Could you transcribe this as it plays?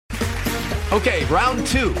Okay, round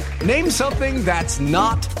two. Name something that's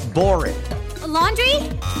not boring. A laundry?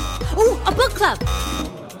 Ooh, a book club.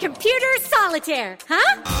 Computer solitaire,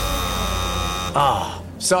 huh? Ah,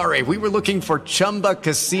 oh, sorry, we were looking for Chumba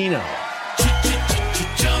Casino.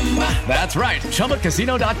 That's right,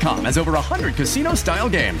 ChumbaCasino.com has over 100 casino-style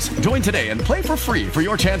games. Join today and play for free for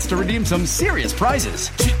your chance to redeem some serious prizes.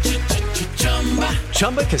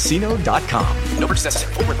 ChumbaCasino.com. No purchase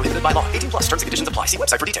necessary. Void where prohibited by law. 18 plus. Terms and conditions apply. See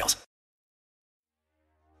website for details.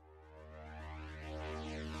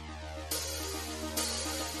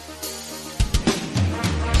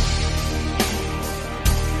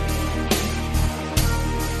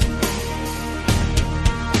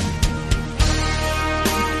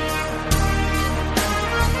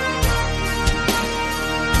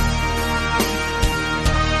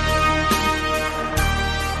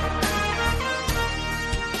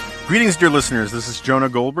 Greetings, dear listeners. This is Jonah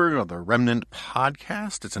Goldberg of the Remnant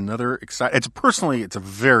Podcast. It's another exciting. It's a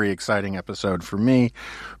very exciting episode for me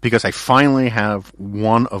because I finally have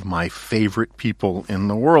one of my favorite people in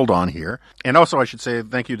the world on here. And also, I should say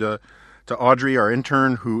thank you to Audrey, our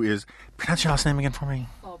intern, who is pronounce your last name again for me.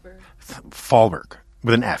 Fahlberg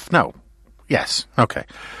with an F. No, yes, okay.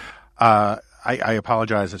 I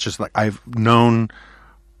apologize. It's just like I've known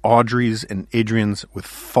Audrey's and Adrian's with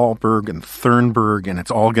Fahlberg and Thurnberg, and it's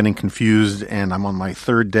all getting confused, and I'm on my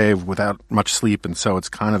third day without much sleep, and so it's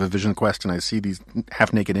kind of a vision quest, and I see these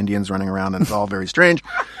half-naked Indians running around, and it's all very strange.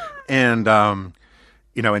 And,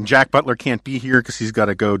 and Jack Butler can't be here because he's got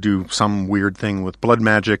to go do some weird thing with blood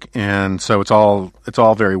magic, and so it's all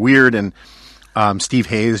very weird, and Steve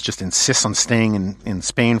Hayes just insists on staying in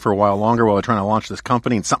Spain for a while longer while they're trying to launch this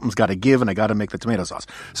company, and something's got to give, and I got to make the tomato sauce.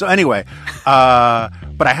 So anyway,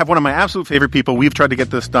 but I have one of my absolute favorite people. We've tried to get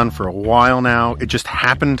this done for a while now. It just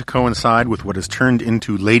happened to coincide with what has turned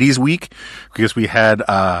into Ladies Week because we had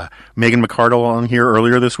Megan McArdle on here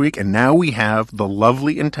earlier this week, and now we have the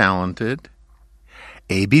lovely and talented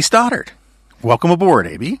A.B. Stoddard. Welcome aboard,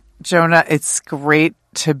 A.B. Jonah, it's great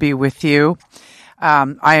to be with you.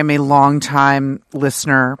 I am a longtime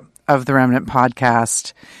listener of the Remnant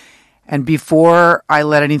Podcast. And before I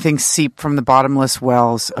let anything seep from the bottomless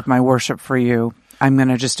wells of my worship for you, I'm going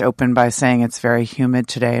to just open by saying it's very humid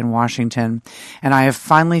today in Washington. And I have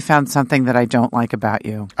finally found something that I don't like about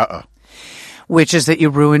you. Uh-oh. Which is that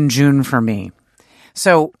you ruined June for me.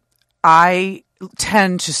 So I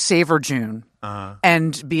tend to savor June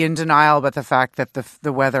and be in denial about the fact that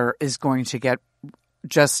the weather is going to get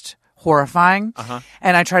just horrifying.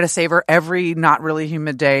 And I try to savor every not really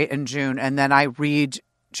humid day in June, and then I read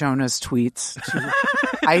Jonah's tweets.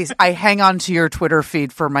 I hang on to your Twitter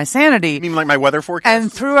feed for my sanity. You mean like my weather forecast?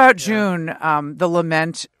 And throughout June, the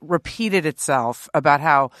lament repeated itself about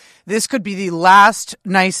how this could be the last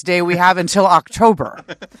nice day we have until October.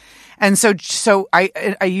 And so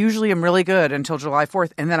I usually am really good until July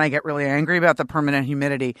 4th, and then I get really angry about the permanent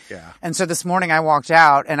humidity. Yeah. And so this morning I walked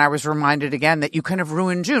out, and I was reminded again that you kind of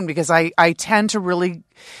ruined June because I tend to really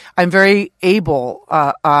 – I'm very able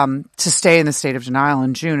to stay in the state of denial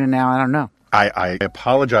in June, and now I don't know. I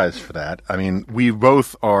apologize for that. I mean, we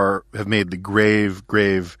both have made the grave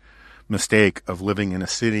mistake of living in a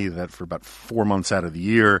city that for about 4 months out of the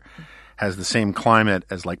year – has the same climate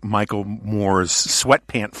as like Michael Moore's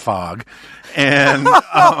sweatpant fog, and and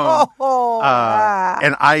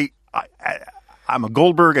I'm a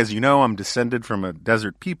Goldberg, as you know. I'm descended from a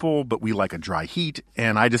desert people, but we like a dry heat,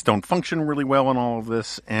 and I just don't function really well in all of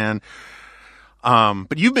this. And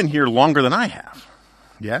but you've been here longer than I have,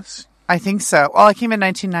 yes? I think so. Well, I came in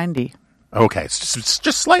 1990. Okay, it's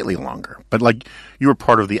just slightly longer, but like you were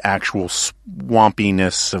part of the actual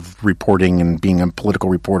swampiness of reporting and being a political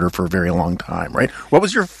reporter for a very long time, right? What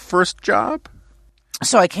was your first job?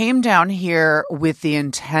 So I came down here with the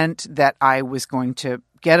intent that I was going to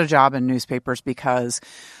get a job in newspapers because,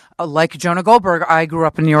 like Jonah Goldberg, I grew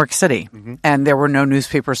up in New York City, and there were no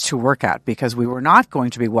newspapers to work at because we were not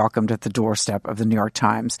going to be welcomed at the doorstep of the New York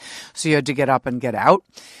Times. So you had to get up and get out.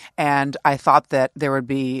 And I thought that there would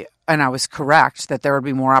be, and I was correct, that there would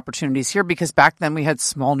be more opportunities here because back then we had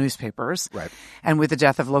small newspapers. Right. And with the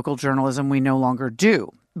death of local journalism, we no longer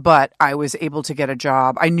do. But I was able to get a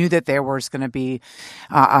job. I knew that there was going to be,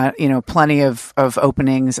 plenty of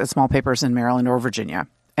openings at small papers in Maryland or Virginia.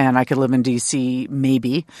 And I could live in D.C.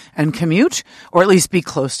 maybe and commute or at least be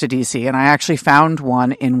close to D.C. And I actually found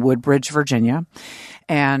one in Woodbridge, Virginia.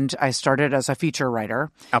 And I started as a feature writer.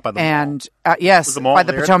 Out by the mall? Yes, was the mall by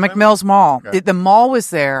the there Potomac Mills Mall. Okay. The mall was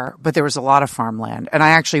there, but there was a lot of farmland. And I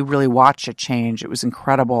actually really watched it change. It was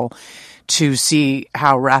incredible to see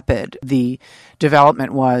how rapid the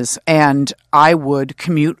development was. And I would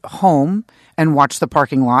commute home and watch the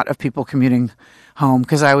parking lot of people commuting home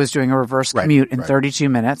because I was doing a reverse commute in 32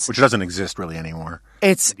 minutes. Which doesn't exist really anymore.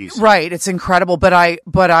 It's right. It's incredible. But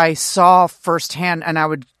I saw firsthand, and I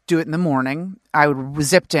would do it in the morning. I would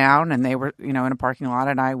zip down, and they were, in a parking lot,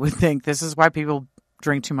 and I would think this is why people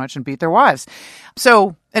drink too much and beat their wives.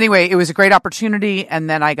 So anyway, it was a great opportunity. And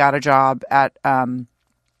then I got a job at,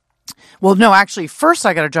 first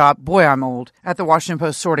I got a job, boy, I'm old, at the Washington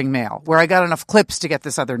Post sorting mail, where I got enough clips to get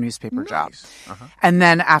this other newspaper job. And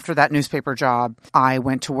then after that newspaper job, I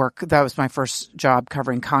went to work. That was my first job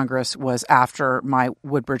covering Congress, was after my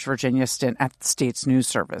Woodbridge, Virginia stint at the States News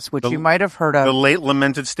Service, which you might have heard of. The late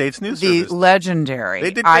lamented States News Service. The legendary.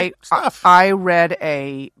 They did great stuff. I read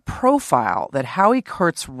a profile that Howie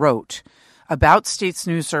Kurtz wrote about States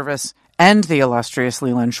News Service and the illustrious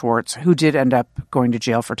Leland Schwartz, who did end up going to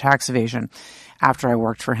jail for tax evasion after I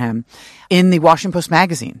worked for him, in the Washington Post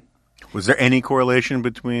magazine. Was there any correlation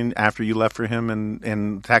between after you left for him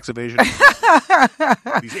and tax evasion?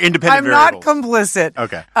 These independent I'm variables. not complicit.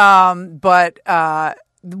 Okay. But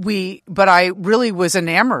I really was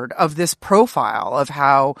enamored of this profile of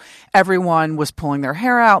how everyone was pulling their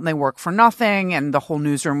hair out and they worked for nothing, and the whole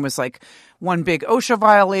newsroom was like one big OSHA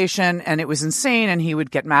violation, and it was insane, and he would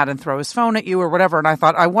get mad and throw his phone at you or whatever, and I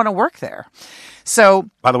thought, I want to work there. So,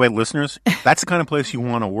 by the way, listeners, that's the kind of place you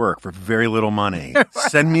want to work for very little money.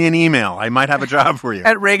 Send me an email. I might have a job for you.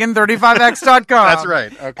 At Reagan35x.com. That's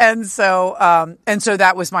right. Okay. And so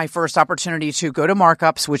that was my first opportunity to go to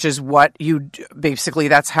markups, which is what basically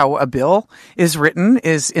that's how a bill is written,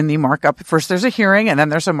 is in the markup. First there's a hearing, and then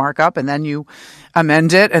there's a markup, and then you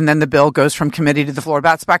amend it, and then the bill goes from committee to the floor.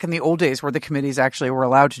 That's back in the old days where the committees actually were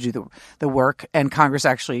allowed to do the work, and Congress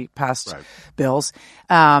actually passed bills.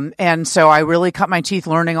 And so I really cut my teeth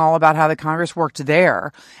learning all about how the Congress worked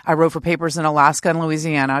there. I wrote for papers in Alaska and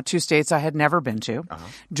Louisiana, two states I had never been to.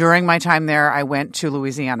 During my time there, I went to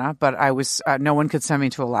Louisiana, but I was no one could send me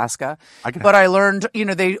to Alaska. But I learned,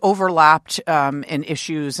 they overlapped in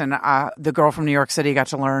issues, and the girl from New York City got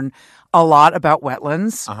to learn a lot about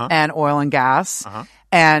wetlands and oil and gas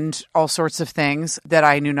and all sorts of things that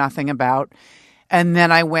I knew nothing about. And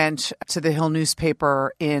then I went to the Hill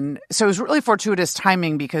newspaper so it was really fortuitous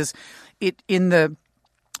timing, because in the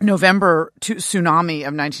November tsunami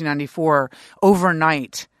of 1994,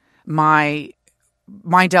 overnight, my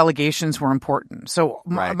delegations were important. So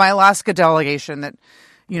my Alaska delegation that,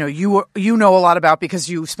 you know a lot about because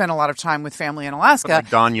you spent a lot of time with family in Alaska. Like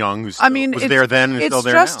Don Young, who was there then and still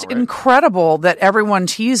there now. It's just incredible that everyone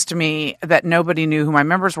teased me that nobody knew who my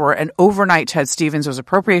members were. And overnight, Ted Stevens was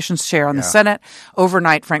appropriations chair in the Senate.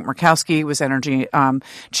 Overnight, Frank Murkowski was energy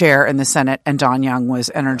chair in the Senate, and Don Young was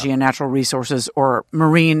energy and natural resources, or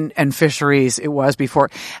marine and fisheries. It was before.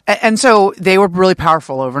 And so they were really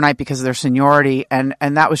powerful overnight because of their seniority. And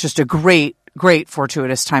that was just a great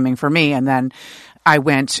fortuitous timing for me. And then I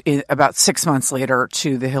went about 6 months later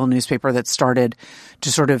to the Hill newspaper that started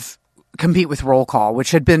to sort of compete with Roll Call,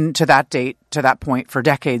 which had been to that point for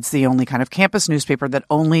decades, the only kind of campus newspaper that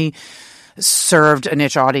only served a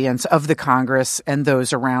niche audience of the Congress and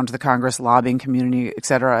those around the Congress, lobbying community, et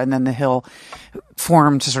cetera. And then the Hill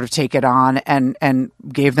formed to sort of take it on and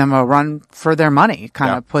gave them a run for their money,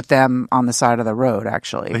 kind of put them on the side of the road,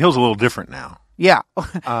 actually. The Hill's a little different now. Yeah.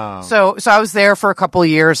 So I was there for a couple of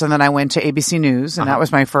years, and then I went to ABC News, and that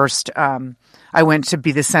was my first, I went to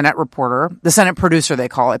be the Senate reporter, the Senate producer, they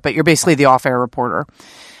call it, but you're basically the off-air reporter.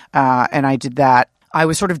 And I did that. I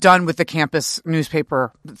was sort of done with the campus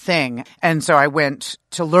newspaper thing. And so I went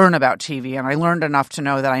to learn about TV, and I learned enough to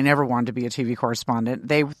know that I never wanted to be a TV correspondent.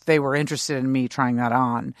 They were interested in me trying that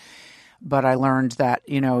on. But I learned that,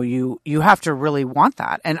 you have to really want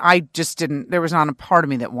that. And I just didn't, there was not a part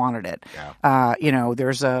of me that wanted it. Yeah.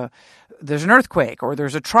 There's an earthquake or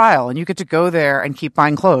there's a trial, and you get to go there and keep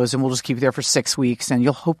buying clothes, and we'll just keep you there for 6 weeks, and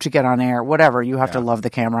you'll hope to get on air, whatever. You have to love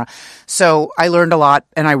the camera. So I learned a lot,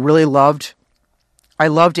 and I really loved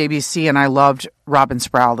ABC, and I loved Robin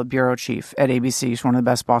Sproul, the bureau chief at ABC. He's one of the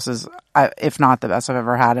best bosses, if not the best I've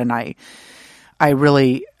ever had. And I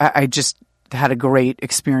just had a great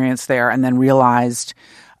experience there, and then realized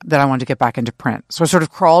that I wanted to get back into print. So I sort of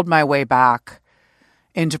crawled my way back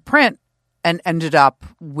into print and ended up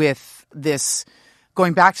with this,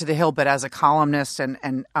 going back to the Hill, but as a columnist,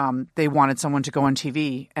 and they wanted someone to go on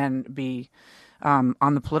TV and be on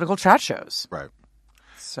the political chat shows. Right.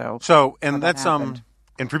 So and that's happened.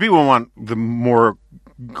 And for people who want the more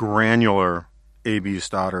granular A.B.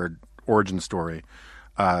 Stoddard origin story,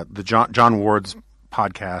 the John Ward's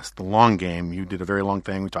podcast, The Long Game, you did a very long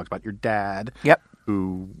thing. We talked about your dad,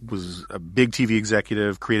 who was a big TV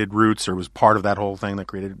executive, created Roots, or was part of that whole thing that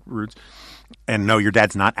created Roots. And no, your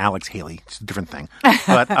dad's not Alex Haley. It's a different thing.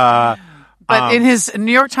 But But in his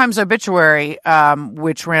New York Times obituary,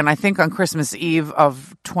 which ran, I think, on Christmas Eve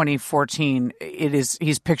of 2014,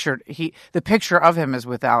 the picture of him is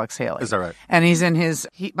with Alex Haley. Is that right? And he's in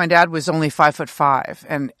my dad was only 5'5",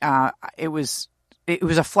 and it was a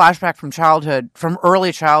flashback from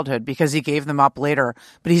early childhood, because he gave them up later,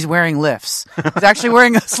 but he's wearing lifts. He's actually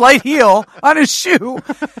wearing a slight heel on his shoe.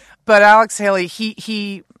 But Alex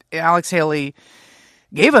Haley, Alex Haley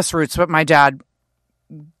gave us Roots, but my dad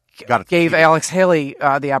gave Alex Haley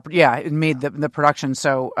it made the production.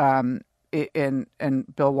 So and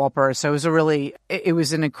Bill Walper. So it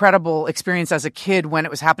was an incredible experience as a kid when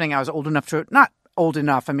it was happening. I was old enough not old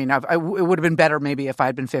enough. I mean, it would have been better maybe if I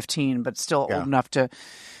had been 15, but still old enough to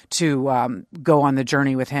go on the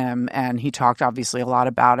journey with him. And he talked obviously a lot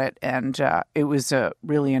about it. And it was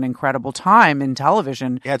really an incredible time in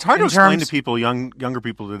television. Yeah, it's hard to explain to people, younger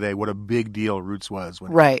people today, what a big deal Roots was.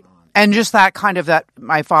 Right. And just that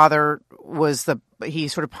my father he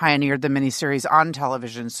sort of pioneered the miniseries on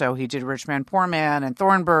television. So he did Rich Man, Poor Man and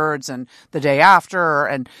Thornbirds and The Day After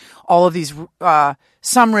and all of these,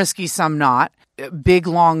 some risky, some not, big,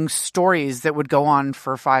 long stories that would go on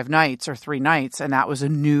for 5 nights or 3 nights. And that was a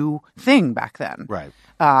new thing back then. Right.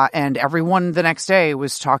 And everyone the next day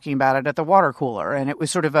was talking about it at the water cooler. And it was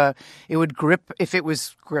sort of it would grip, if it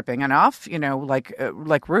was gripping enough,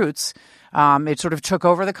 like Roots, it sort of took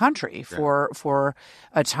over the country for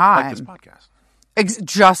a time. Like this podcast.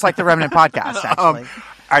 Just like the Remnant podcast, actually. All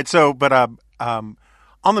right. So, but on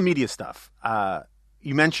the media stuff,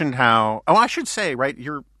 you mentioned how, I should say, right,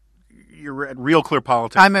 you're at Real Clear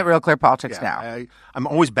Politics. I'm at Real Clear Politics now. I'm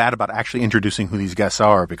always bad about actually introducing who these guests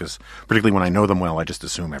are, because particularly when I know them well, I just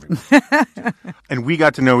assume everyone. And we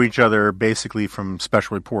got to know each other basically from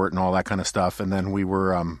Special Report and all that kind of stuff. And then we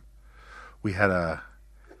had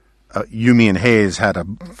Yumi and Hayes had a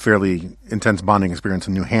fairly intense bonding experience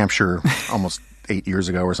in New Hampshire almost 8 years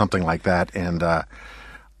ago or something like that. And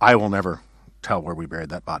I will never tell where we buried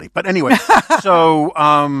that body. But anyway, so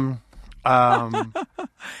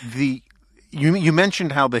you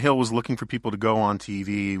mentioned how The Hill was looking for people to go on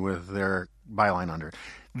TV with their byline under it.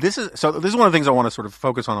 This is one of the things I want to sort of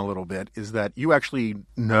focus on a little bit, is that you actually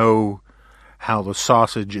know how the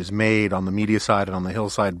sausage is made on the media side and on the Hill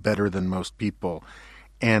side better than most people.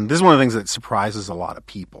 And this is one of the things that surprises a lot of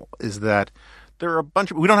people, is that there are a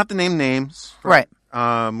bunch of, we don't have to name names. Right. We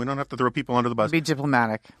don't have to throw people under the bus. Be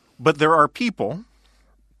diplomatic. But there are people,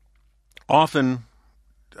 often,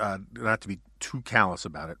 not to be too callous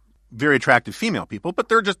about it, very attractive female people, but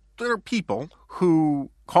there are people who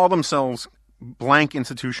call themselves blank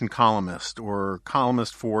institution columnist or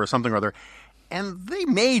columnist for something or other, and they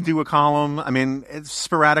may do a column. I mean, it's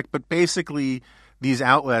sporadic, but basically these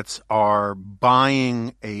outlets are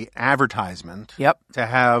buying a advertisement to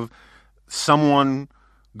have someone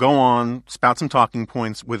go on, spout some talking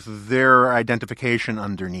points with their identification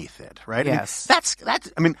underneath it, right? Yes. I mean,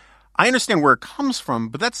 that's. I mean, I understand where it comes from,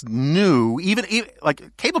 but that's new. Even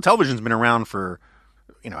like cable television's been around for,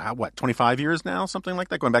 25 years now, something like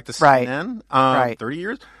that, going back to CNN, 30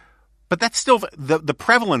 years. But that's still the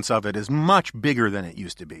prevalence of it is much bigger than it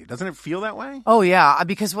used to be. Doesn't it feel that way? Oh yeah,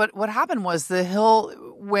 because what happened was The Hill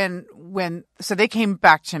so they came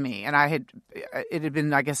back to me, and it had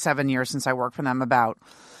been, I guess, 7 years since I worked for them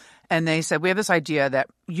and they said, we have this idea that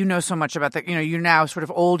so much about you're now sort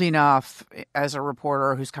of old enough as a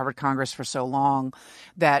reporter who's covered Congress for so long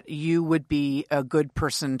that you would be a good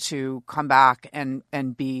person to come back and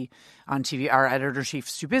be on TV. Our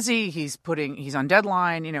editor-in-chief's too busy. He's on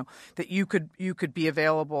deadline, that you could be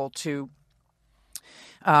available to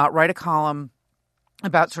write a column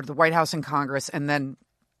about sort of the White House and Congress and then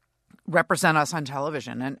represent us on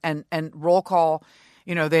television and roll call.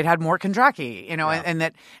 They'd had Mort Kondracki, and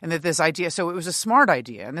that this idea. So it was a smart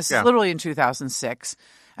idea. And this is literally in 2006.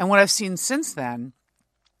 And what I've seen since then,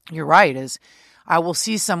 you're right, is I will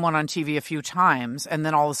see someone on TV a few times, and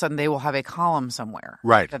then all of a sudden they will have a column somewhere.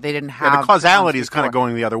 Right. That they didn't have. Yeah, the causality is kind of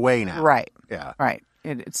going the other way now. Right. Yeah. Right.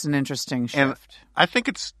 It's an interesting shift. And I think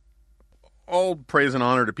it's all praise and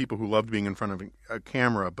honor to people who loved being in front of a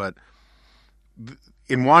camera. But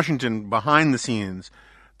in Washington, behind the scenes,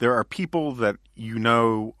 there are people that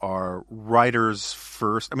are writers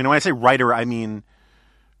first. I mean, when I say writer, I mean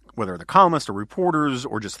whether they're columnists or reporters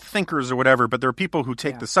or just thinkers or whatever, but there are people who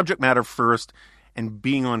take the subject matter first and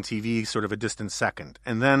being on TV sort of a distant second.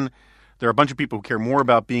 And then there are a bunch of people who care more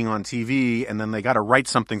about being on TV, and then they got to write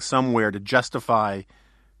something somewhere to justify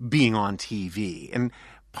being on TV. And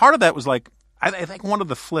part of that was like, I think one of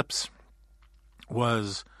the flips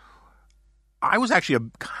was I was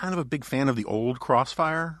actually kind of a big fan of the old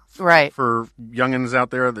Crossfire. Right. For youngins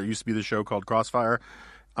out there, there used to be the show called Crossfire.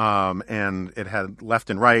 And it had left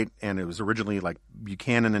and right, and it was originally like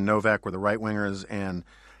Buchanan and Novak were the right wingers, and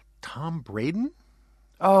Tom Braden.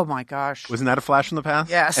 Oh my gosh! Wasn't that a flash in the past?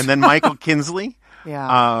 Yes. And then Michael Kinsley.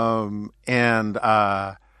 Yeah. And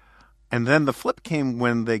then the flip came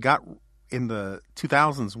when they got in the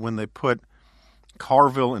 2000s when they put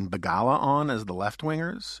Carville and Begala on as the left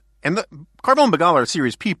wingers, and Carville and Begala are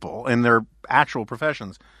serious people in their actual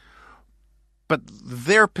professions. But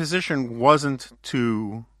their position wasn't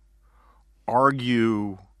to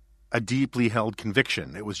argue a deeply held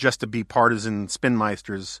conviction. It was just to be partisan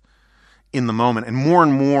spinmeisters in the moment. And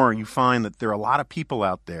more you find that there are a lot of people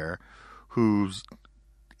out there whose,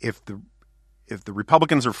 if the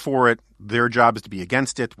Republicans are for it, their job is to be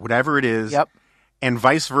against it, whatever it is. Yep. And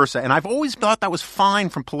vice versa. And I've always thought that was fine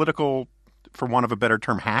from political, for want of a better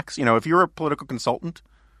term, hacks. You know, if you're a political consultant,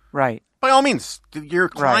 Right. by all means, your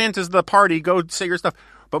client is the party. Go say your stuff.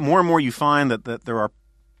 But more and more, you find that there are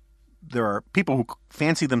people who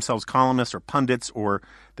fancy themselves columnists or pundits, or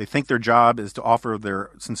they think their job is to offer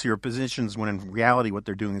their sincere positions. When in reality, what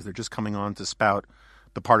they're doing is they're just coming on to spout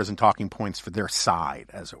the partisan talking points for their side,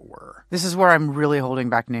 as it were. This is where I'm really holding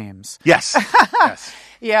back names. Yes. Yes.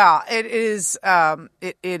 Yeah, it is.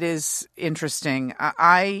 It is interesting.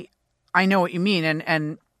 I know what you mean,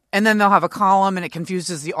 and then they'll have a column, and it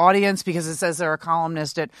confuses the audience because it says they're a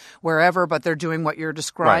columnist at wherever, but they're doing what you're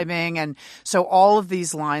describing. Right. And so all of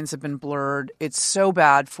these lines have been blurred. It's so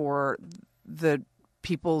bad for the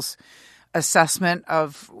people's assessment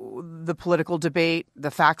of the political debate,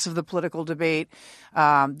 the facts of the political debate,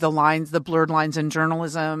 the blurred lines in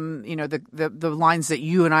journalism, you know, the lines that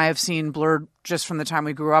you and I have seen blurred just from the time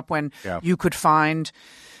we grew up when you could find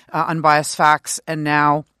unbiased facts, and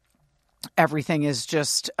now everything is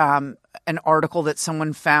just an article that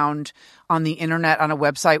someone found on the internet on a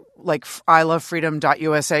website like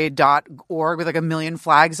ilovefreedom.usa.org with like 1 million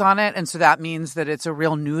flags on it. And so that means that it's a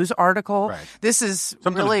real news article. Right. This is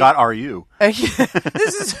sometimes really .ru.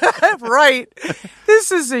 This is right.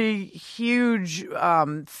 This is a huge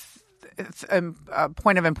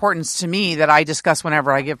point of importance to me that I discuss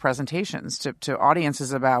whenever I give presentations to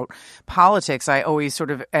audiences about politics. I always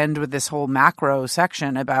sort of end with this whole macro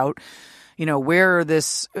section about, you know, where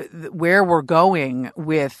we're going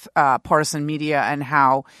with partisan media, and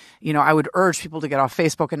how, you know, I would urge people to get off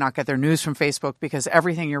Facebook and not get their news from Facebook, because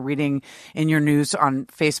everything you're reading in your news on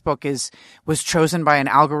Facebook was chosen by an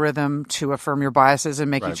algorithm to affirm your biases and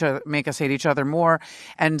make us hate each other more.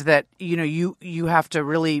 And that, you know, you have to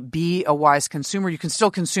really be a wise consumer. You can still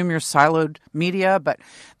consume your siloed media, but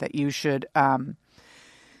that you should know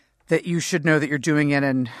that you're doing it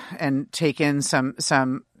and take in some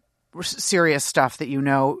serious stuff that you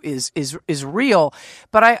know is real.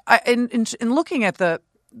 But I in looking at the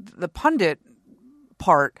pundit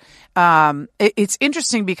part, it's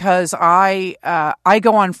interesting because I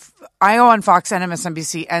go on Fox and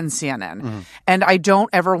MSNBC and CNN, and I don't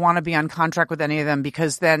ever want to be on contract with any of them,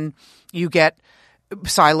 because then you get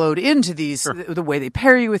siloed into these the way they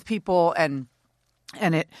pair you with people, and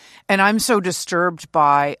I'm so disturbed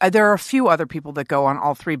by there are a few other people that go on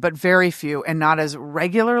all three, but very few, and not as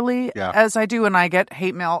regularly as I do. And I get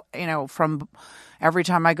hate mail, you know, from every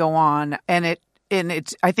time I go on, and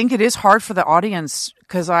I think it is hard for the audience,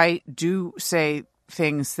 because I do say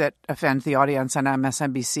things that offend the audience on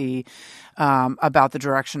MSNBC about the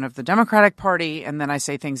direction of the Democratic Party, and then I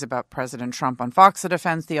say things about President Trump on Fox that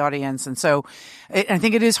offends the audience. And so I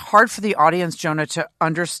think it is hard for the audience, Jonah, to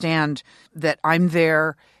understand that I'm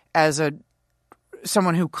there as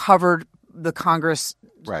someone who covered the Congress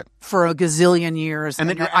for a gazillion years, and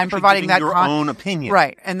then I'm providing that your own opinion,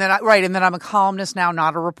 and then I'm a columnist now,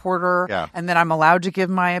 not a reporter, and then I'm allowed to give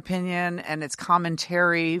my opinion, and it's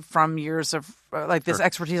commentary from years of this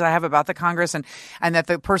expertise I have about the Congress, and that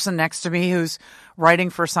the person next to me who's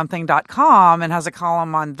writing for something.com and has a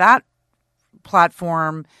column on that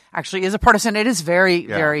platform actually is a partisan. It is very,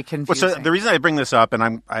 very confusing. Well, so the reason I bring this up,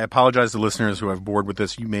 and I apologize to listeners who have bored with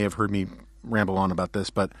this, you may have heard me ramble on about this,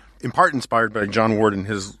 but in part inspired by John Ward and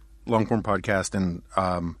his long-form podcast and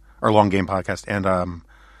our long game podcast, and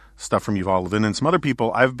stuff from Yuval Levin and some other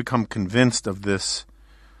people, I've become convinced of this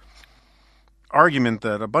argument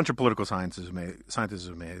that a bunch of political scientists have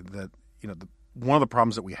made that, you know, one of the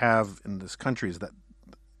problems that we have in this country is that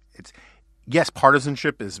yes,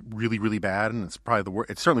 partisanship is really, really bad, and it's probably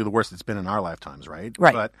it's certainly the worst it's been in our lifetimes, right?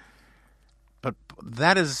 Right. But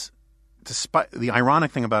that is, despite the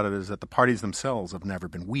ironic thing about it is that the parties themselves have never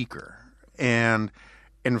been weaker, and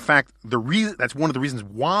in fact, that's one of the reasons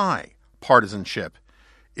why partisanship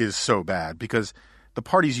is so bad because the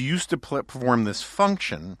parties used to perform this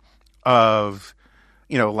function of,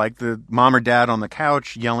 like the mom or dad on the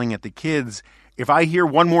couch yelling at the kids. If I hear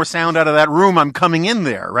one more sound out of that room, I'm coming in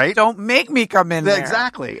there, right? Don't make me come in there.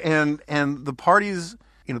 Exactly. And the parties,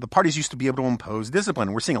 the parties used to be able to impose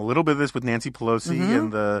discipline. We're seeing a little bit of this with Nancy Pelosi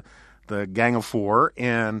and the Gang of Four.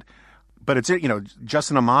 But it's,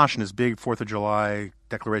 Justin Amash in his big 4th of July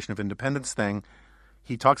Declaration of Independence thing,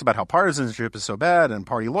 he talks about how partisanship is so bad and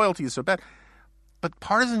party loyalty is so bad. But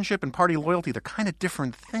partisanship and party loyalty, they're kind of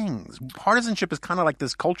different things. Partisanship is kind of like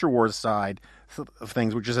this culture wars side of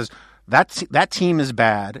things, which says that team is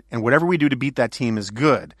bad, and whatever we do to beat that team is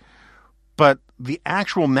good. But the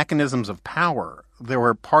actual mechanisms of power, there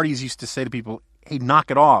were parties used to say to people, hey,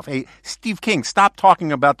 knock it off. Hey, Steve King, stop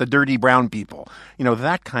talking about the dirty brown people.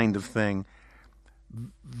 That kind of thing.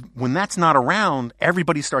 When that's not around,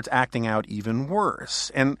 everybody starts acting out even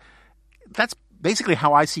worse. And that's basically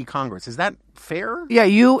how I see Congress. Is that fair? Yeah,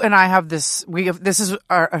 you and I have this. This is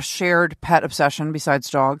a shared pet obsession besides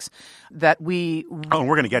dogs that we. Oh, and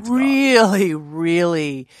we're going to get to really,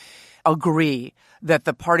 really agree that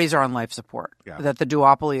the parties are on life support. Yeah. That the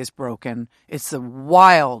duopoly is broken. It's the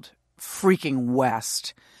wild, freaking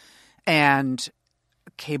West, and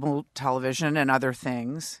cable television and other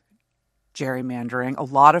things. Gerrymandering, a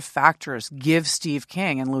lot of factors give Steve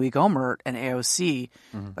King and Louis Gohmert and AOC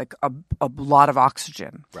like a lot of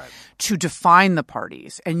oxygen to define the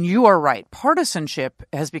parties. And you are right. Partisanship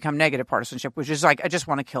has become negative partisanship, which is like, I just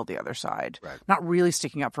want to kill the other side. Right. Not really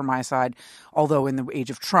sticking up for my side, although in the age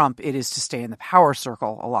of Trump, it is to stay in the power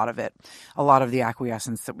circle, a lot of it, a lot of the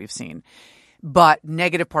acquiescence that we've seen. But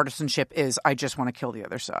negative partisanship is, I just want to kill the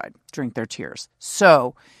other side, drink their tears.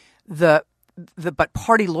 So but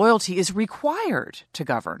party loyalty is required to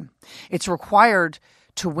govern. It's required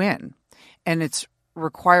to win, and it's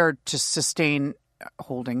required to sustain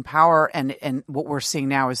holding power. And what we're seeing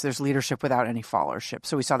now is there's leadership without any followership.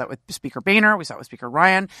 So we saw that with Speaker Boehner. We saw it with Speaker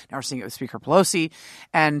Ryan. Now we're seeing it with Speaker Pelosi.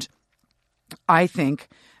 And I think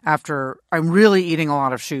after I'm really eating a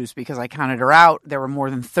lot of shoes because I counted her out. There were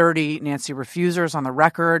more than 30 Nancy refusers on the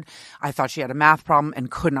record. I thought she had a math problem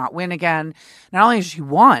and could not win again. Not only has she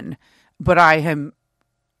won, but I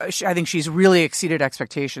think she's really exceeded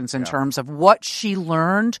expectations in terms of what she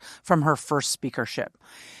learned from her first speakership.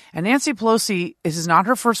 And Nancy Pelosi, this is not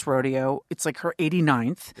her first rodeo. It's like her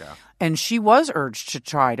 89th. Yeah. And she was urged to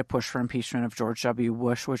try to push for impeachment of George W.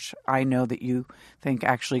 Bush, which I know that you think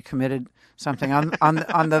actually committed something on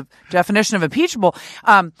the definition of impeachable.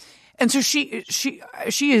 And so she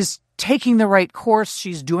is taking the right course.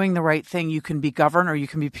 She's doing the right thing. You can be governed or you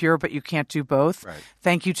can be pure, but you can't do both. Right.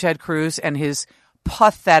 Thank you, Ted Cruz, and his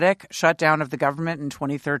pathetic shutdown of the government in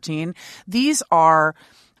 2013. These are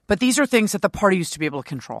things that the party used to be able to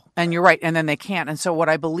control. And you're right. And then they can't. And so what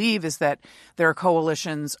I believe is that there are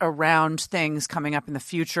coalitions around things coming up in the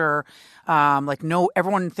future.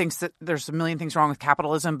 Everyone thinks that there's a million things wrong with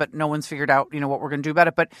capitalism, but no one's figured out, what we're going to do about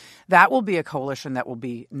it. But that will be a coalition that will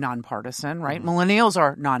be nonpartisan, right? Mm-hmm. Millennials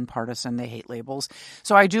are nonpartisan. They hate labels.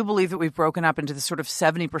 So I do believe that we've broken up into this sort of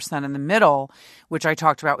 70% in the middle, which I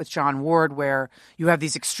talked about with John Ward, where you have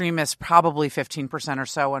these extremists, probably 15% or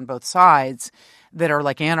so on both sides, that are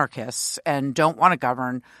like anarchists and don't want to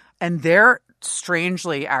govern. And they're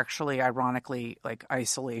strangely, actually, ironically, like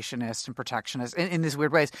isolationist and protectionist in these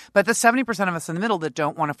weird ways. But the 70% of us in the middle that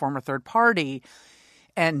don't want to form a third party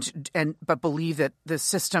but believe that the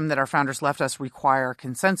system that our founders left us require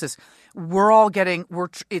consensus. Those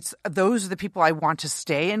are the people I want to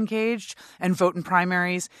stay engaged and vote in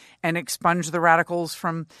primaries and expunge the radicals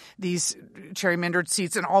from these gerrymandered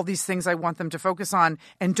seats and all these things I want them to focus on,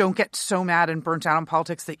 and don't get so mad and burnt out on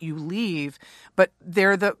politics that you leave. But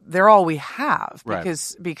they're all we have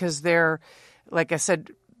because they're, like I said,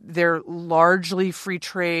 they're largely free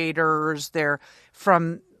traders. They're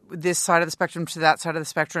from this side of the spectrum to that side of the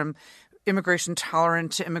spectrum, immigration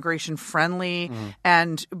tolerant to immigration friendly.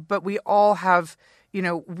 But we all have,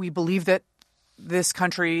 we believe that this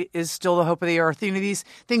country is still the hope of the earth. These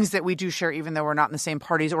things that we do share, even though we're not in the same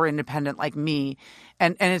parties or independent like me.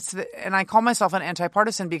 And I call myself an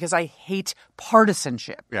anti-partisan because I hate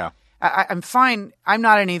partisanship. Yeah. I'm fine. I'm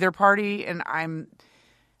not in either party, and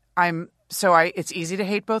it's easy to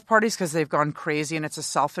hate both parties because they've gone crazy, and it's a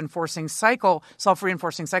self-reinforcing cycle,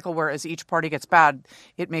 whereas each party gets bad,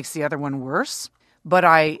 it makes the other one worse. But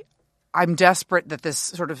I'm desperate that this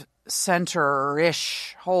sort of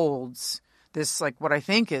center-ish holds this, like what I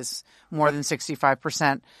think is more than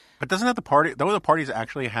 65%. But don't the parties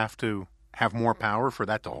actually have to have more power for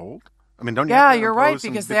that to hold? I mean, don't you? Yeah, you're right,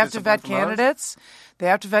 because they have to vet candidates. They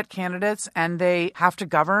have to vet candidates, and they have to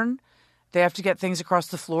govern. They have to get things across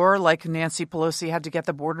the floor, like Nancy Pelosi had to get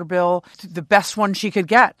the border bill, the best one she could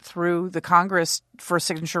get through the Congress for a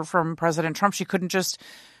signature from President Trump. She couldn't just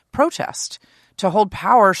protest. To hold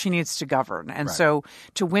power, she needs to govern. And so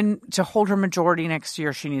to hold her majority next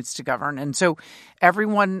year, she needs to govern. And so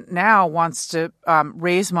everyone now wants to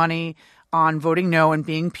raise money on voting no and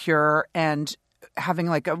being pure and having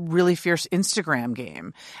like a really fierce Instagram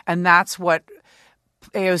game. And that's what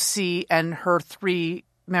AOC and her 3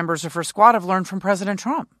 members of her squad have learned from President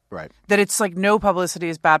Trump. Right. That it's like no publicity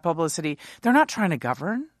is bad publicity. They're not trying to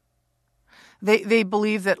govern. They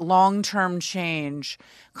believe that long-term change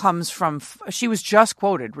comes from she was just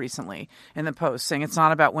quoted recently in the Post saying it's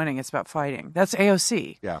not about winning, it's about fighting. That's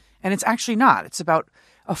AOC. Yeah. And it's actually not. It's about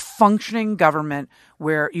a functioning government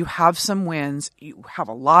where you have some wins, you have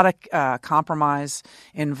a lot of compromise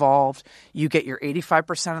involved, you get your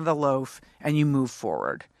 85% of the loaf, and you move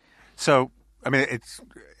forward. So, I mean, it's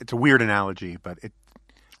a weird analogy, but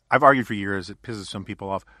I've argued for years, it pisses some people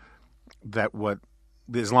off, that what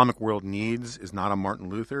the Islamic world needs is not a Martin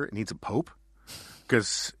Luther. It needs a pope.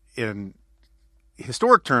 Because in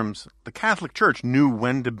historic terms, the Catholic Church knew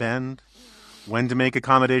when to bend, when to make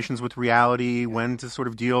accommodations with reality, when to sort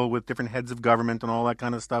of deal with different heads of government and all that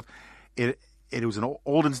kind of stuff. It was an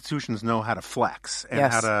old institutions know how to flex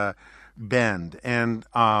and how to bend. And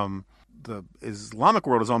the Islamic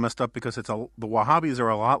world is all messed up because the Wahhabis are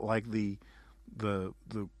a lot like the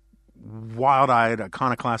wild-eyed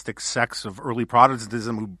iconoclastic sects of early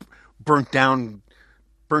Protestantism who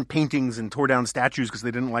burnt paintings and tore down statues because they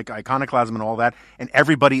didn't like iconoclasm and all that, and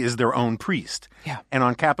everybody is their own priest. Yeah. And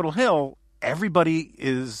on Capitol Hill, everybody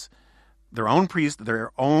is their own priest, their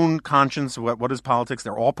own conscience. What is politics?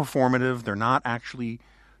 They're all performative. They're not actually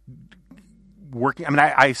working. I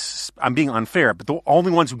mean, I'm being unfair, but the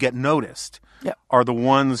only ones who get noticed are the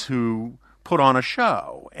ones who put on a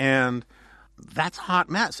show, and that's a hot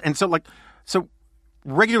mess. And so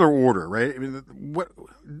regular order, right? I mean,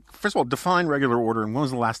 first of all, define regular order, and when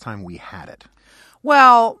was the last time we had it?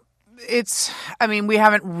 Well, we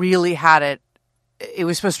haven't really had it. It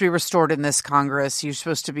was supposed to be restored in this Congress. You're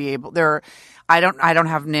supposed to be able I don't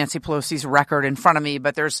have Nancy Pelosi's record in front of me,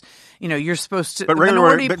 but there's, you're supposed to. But regular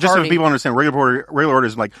order, but just so people understand, regular order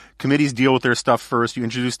is like committees deal with their stuff first. You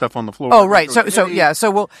introduce stuff on the floor. Oh, right. So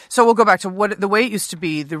we'll go back to the way it used to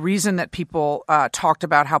be. The reason that people talked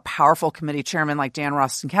about how powerful committee chairmen like Dan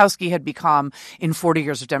Rostenkowski had become in 40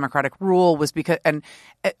 years of Democratic rule was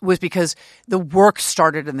because the work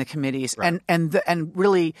started in the committees, right. and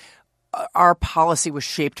really. Our policy was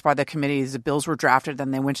shaped by the committees. The bills were drafted,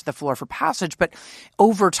 then they went to the floor for passage. But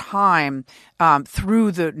over time,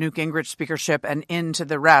 through the Newt Gingrich speakership and into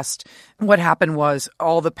the rest, what happened was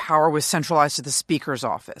all the power was centralized to the Speaker's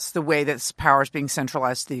office, the way that power is being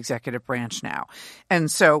centralized to the executive branch now.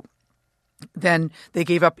 And so then they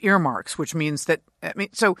gave up earmarks, which means that,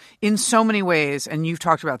 so in so many ways, and you've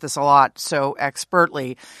talked about this a lot so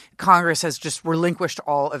expertly, Congress has just relinquished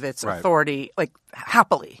all of its authority, like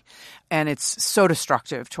happily. And it's so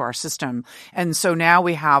destructive to our system. And so now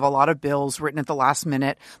we have a lot of bills written at the last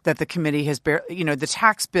minute that the committee has the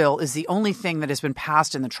tax bill is the only thing that has been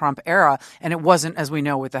passed in the Trump era. And it wasn't, as we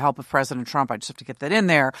know, with the help of President Trump. I just have to get that in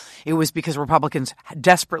there. It was because Republicans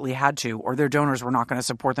desperately had to, or their donors were not going to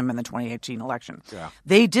support them in the 2018 election. Yeah.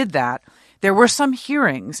 They did that. There were some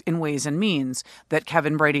hearings in Ways and Means that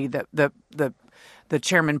Kevin Brady, the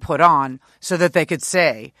chairman, put on so that they could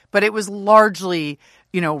say, but it was largely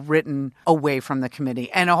written away from the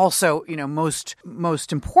committee. And also,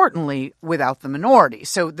 most importantly, without the minority.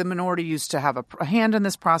 So the minority used to have a hand in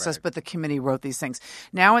this process, but the committee wrote these things.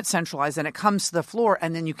 Now it's centralized and it comes to the floor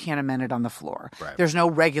and then you can't amend it on the floor. Right. There's no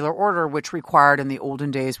regular order, which required in the olden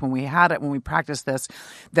days when we had it, when we practiced this,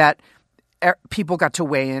 that people got to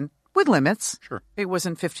weigh in. With limits. Sure. It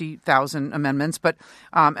wasn't 50,000 amendments, but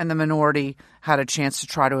and the minority had a chance to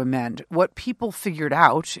try to amend. What people figured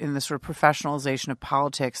out in the sort of professionalization of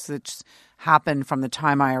politics that's happened from the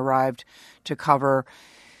time I arrived to cover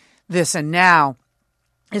this and now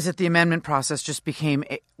is that the amendment process just became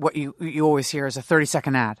what you always hear as a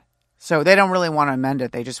 30-second ad. So they don't really want to amend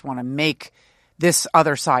it. They just want to make this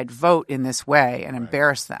other side vote in this way and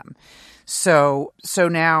embarrass them. So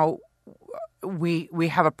now we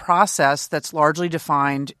have a process that's largely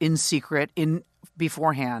defined in secret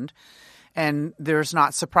beforehand, and there's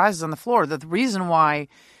not surprises on the floor. The reason why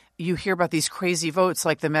you hear about these crazy votes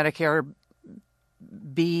like the Medicare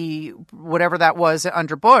B, whatever that was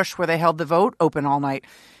under Bush, where they held the vote open all night,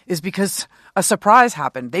 is because a surprise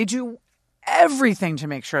happened. They do everything to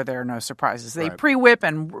make sure there are no surprises. They pre-whip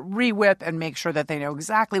and re-whip and make sure that they know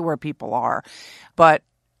exactly where people are. But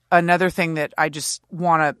another thing that I just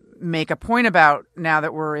want to make a point about now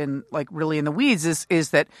that we're in like really in the weeds is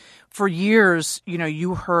that for years,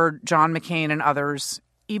 you heard John McCain and others,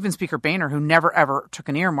 even Speaker Boehner, who never ever took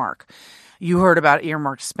an earmark, you heard about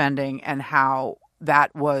earmarked spending and how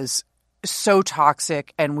that was so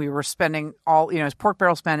toxic, and we were spending all, it's pork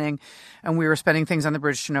barrel spending, and we were spending things on the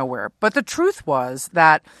bridge to nowhere. But the truth was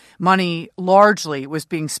that money largely was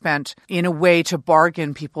being spent in a way to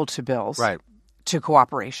bargain people to bills. Right. To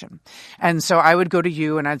cooperation. And so I would go to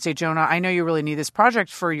you and I'd say, Jonah, I know you really need this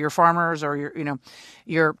project for your farmers or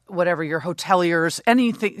your whatever, your hoteliers,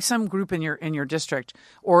 anything, some group in your district,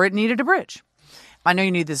 or it needed a bridge. I know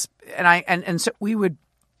you need this. And so we would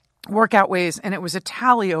work out ways, and it was a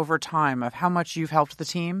tally over time of how much you've helped the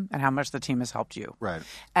team and how much the team has helped you. Right.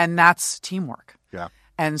 And that's teamwork. Yeah.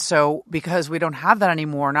 And so because we don't have that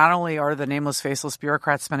anymore, not only are the nameless, faceless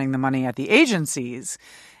bureaucrats spending the money at the agencies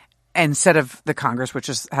instead of the Congress, which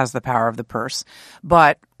has the power of the purse,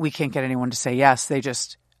 but we can't get anyone to say yes. They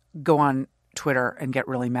just go on Twitter and get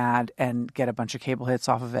really mad and get a bunch of cable hits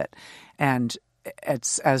off of it. And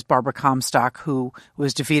it's, as Barbara Comstock, who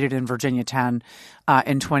was defeated in Virginia 10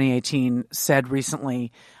 in 2018, said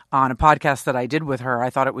recently on a podcast that I did with her, I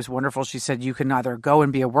thought it was wonderful. She said, you can either go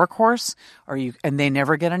and be a workhorse and they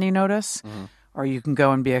never get any notice, or you can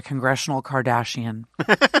go and be a congressional Kardashian.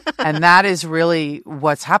 And that is really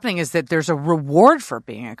what's happening, is that there's a reward for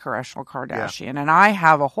being a congressional Kardashian. Yeah. And I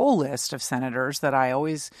have a whole list of senators that I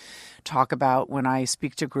always talk about when I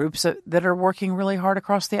speak to groups that are working really hard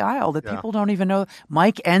across the aisle that people don't even know.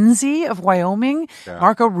 Mike Enzi of Wyoming,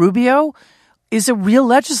 Marco Rubio is a real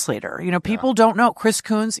legislator. People don't know. Chris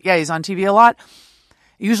Coons, he's on TV a lot.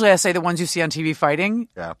 Usually I say the ones you see on TV fighting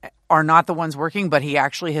are not the ones working, but he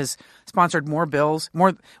actually has sponsored more bills,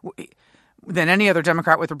 more than any other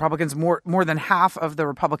Democrat with Republicans, more than half of the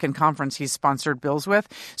Republican conference he's sponsored bills with.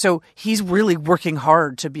 So he's really working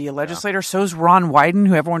hard to be a legislator. Yeah. So's Ron Wyden,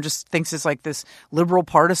 who everyone just thinks is like this liberal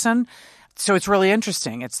partisan. So it's really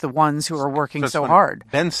interesting. It's the ones who are working so hard.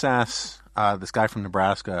 Ben Sass, this guy from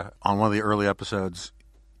Nebraska, on one of the early episodes,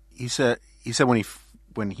 he said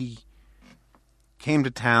when he came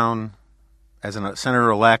to town as a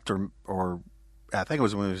senator-elect, or I think it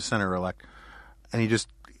was when he was a senator-elect, and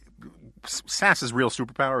Sass's real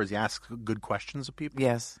superpower is he asks good questions of people.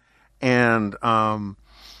 Yes. And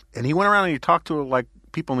he went around and he talked to like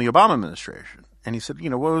people in the Obama administration, and he said,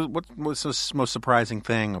 what was the most surprising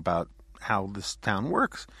thing about how this town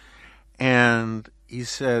works? And he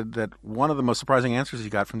said that one of the most surprising answers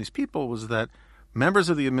he got from these people was that members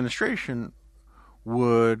of the administration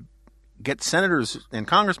would get senators and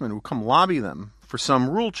congressmen who come lobby them for some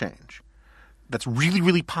rule change that's really,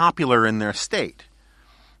 really popular in their state.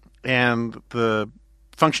 And the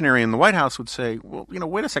functionary in the White House would say, well,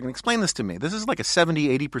 wait a second, explain this to me. This is like a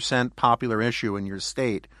 70, 80% popular issue in your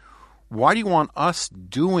state. Why do you want us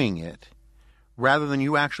doing it rather than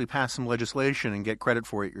you actually pass some legislation and get credit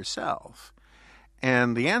for it yourself?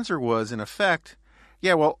 And the answer was, in effect,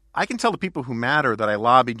 I can tell the people who matter that I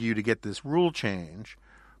lobbied you to get this rule change,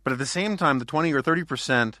 but at the same time, the 20 or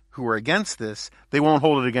 30% who are against this, they won't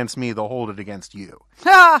hold it against me. They'll hold it against you.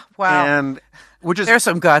 Ah, wow. And there's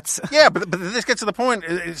some guts. Yeah, but this gets to the point.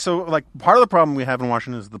 So, like, part of the problem we have in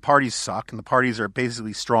Washington is the parties suck, and the parties are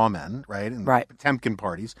basically straw men, right? And right. Potemkin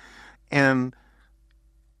parties. And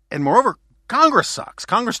moreover, Congress sucks.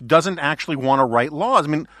 Congress doesn't actually want to write laws. I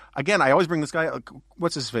mean, again, I always bring this guy,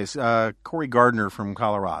 what's his face? Cory Gardner from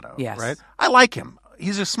Colorado. Yes. Right? I like him.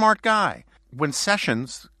 He's a smart guy. When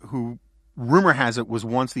Sessions, who rumor has it was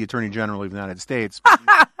once the Attorney General of the United States,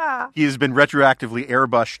 he has been retroactively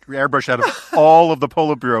airbrushed out of all of the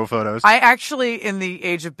Politburo photos. I actually, in the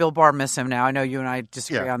age of Bill Barr, miss him now. I know you and I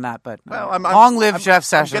disagree on that, but long live Jeff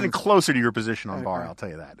Sessions. I'm getting closer to your position on Barr, I'll tell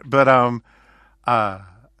you that. But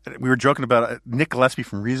we were joking about Nick Gillespie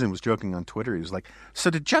from Reason was joking on Twitter. He was like, "So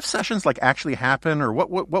did Jeff Sessions actually happen, or what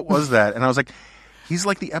was that?" And I was like, he's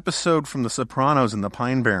like the episode from The Sopranos and the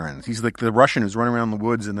Pine Barrens. He's like the Russian who's running around the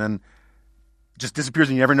woods and then just disappears,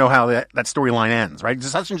 and you never know how that storyline ends, right?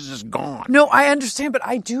 Sessions is just gone. No, I understand, but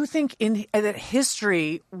I do think that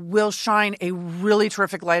history will shine a really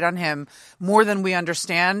terrific light on him more than we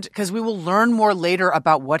understand, because we will learn more later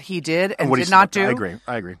about what he did and did not do.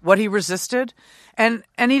 I agree. What he resisted. And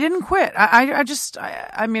he didn't quit.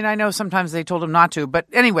 I mean, I know sometimes they told him not to, but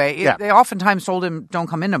anyway, they oftentimes told him, don't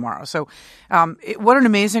come in tomorrow. So what an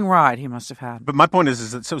amazing ride he must have had. But my point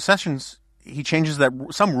is that Sessions, he changes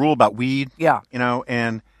some rule about weed. Yeah.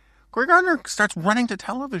 And Cory Gardner starts running to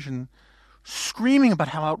television screaming about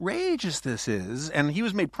how outrageous this is. And he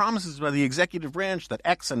was made promises by the executive branch that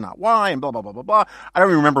X and not Y and blah, blah, blah, blah, blah. I don't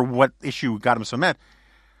even remember what issue got him so mad.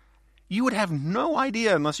 you would have no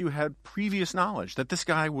idea unless you had previous knowledge that this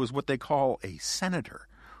guy was what they call a senator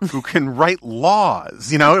who can write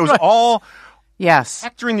laws. You know, it was all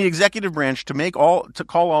hectoring the executive branch to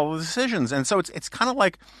call all the decisions. And so it's kind of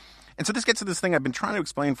like, and so this gets to this thing I've been trying to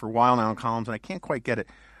explain for a while now in columns, and I can't quite get it.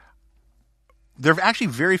 There are actually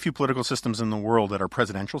very few political systems in the world that are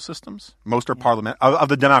presidential systems. Most are parliament of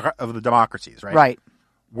the democracies, right? Right.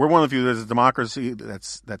 We're one of the few that's a democracy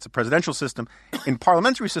that's a presidential system. In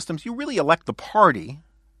parliamentary systems, you really elect the party.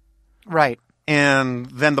 Right. And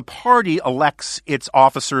then the party elects its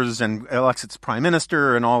officers and elects its prime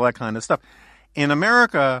minister and all that kind of stuff. In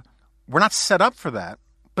America, we're not set up for that,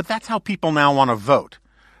 but that's how people now want to vote.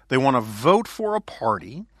 They want to vote for a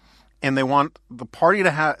party, and they want the party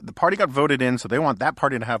got voted in, so they want that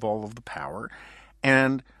party to have all of the power.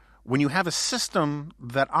 And when you have a system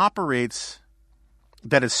that operates,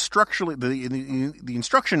 that is structurally, the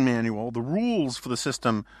instruction manual, the rules for the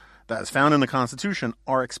system that is found in the Constitution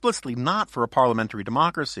are explicitly not for a parliamentary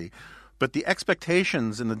democracy, but the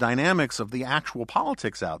expectations and the dynamics of the actual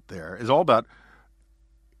politics out there is all about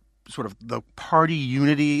sort of the party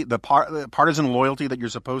unity, the partisan loyalty that you're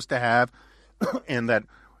supposed to have, and that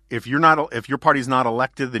if your party's not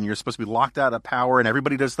elected, then you're supposed to be locked out of power, and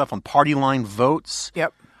everybody does stuff on party line votes.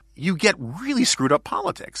 Yep. You get really screwed up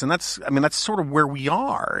politics, and that's sort of where we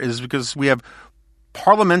are, is because we have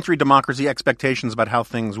parliamentary democracy expectations about how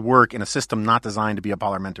things work in a system not designed to be a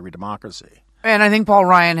parliamentary democracy. And I think Paul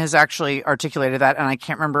Ryan has actually articulated that, and I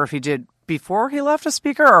can't remember if he did before he left as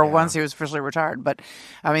speaker or once he was officially retired. But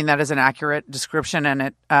I mean, that is an accurate description, and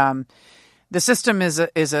it the system is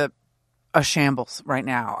a shambles right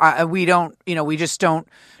now. We just don't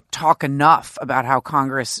talk enough about how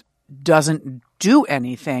Congress doesn't do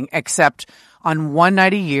anything except on one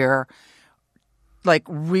night a year, like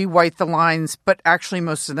rewrite the lines, but actually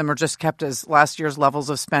most of them are just kept as last year's levels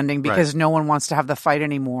of spending because no one wants to have the fight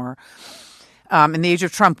anymore. In the age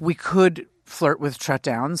of Trump, we could flirt with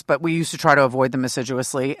shutdowns, but we used to try to avoid them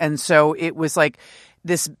assiduously. And so it was like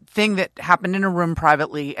this thing that happened in a room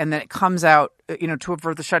privately, and then it comes out, to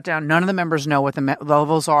avert the shutdown. None of the members know what the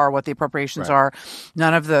levels are, what the appropriations are.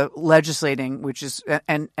 None of the legislating, which is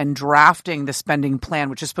and drafting the spending plan,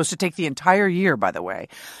 which is supposed to take the entire year, by the way,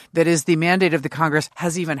 that is the mandate of the Congress,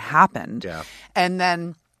 has even happened. Yeah. And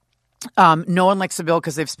then no one likes the bill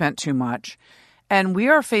because they've spent too much. And we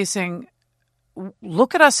are facing,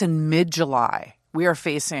 look at us in mid-July. We are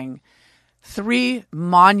facing 3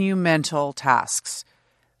 monumental tasks.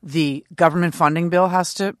 The government funding bill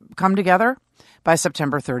has to come together by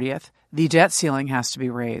September 30th. The debt ceiling has to be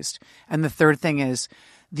raised. And the third thing is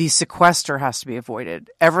the sequester has to be avoided.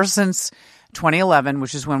 Ever since 2011,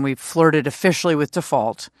 which is when we flirted officially with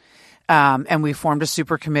default, and we formed a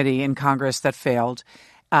super committee in Congress that failed,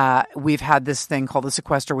 we've had this thing called the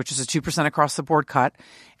sequester, which is a 2% across the board cut.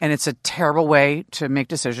 And it's a terrible way to make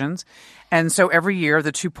decisions. And so every year,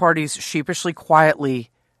 the two parties sheepishly, quietly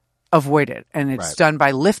avoid it. And it's done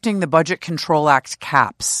by lifting the Budget Control Act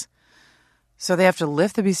caps. So they have to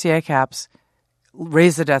lift the BCA caps,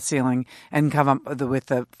 raise the debt ceiling, and come up with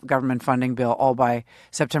the government funding bill all by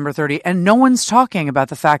September 30. And no one's talking about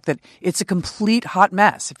the fact that it's a complete hot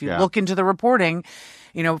mess. If you look into the reporting,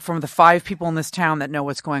 from the 5 people in this town that know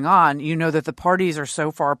what's going on, you know that the parties are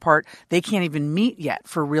so far apart, they can't even meet yet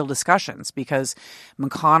for real discussions because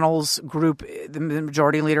McConnell's group, the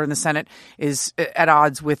majority leader in the Senate, is at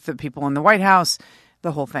odds with the people in the White House,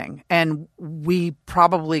 the whole thing. And we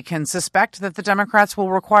probably can suspect that the Democrats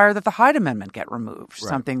will require that the Hyde Amendment get removed,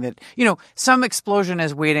 something that, some explosion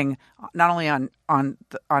is waiting not only on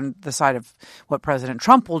the side of what President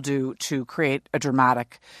Trump will do to create a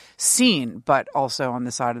dramatic scene, but also on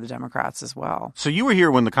the side of the Democrats as well. So you were here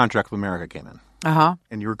when the Contract with America came in. Uh-huh.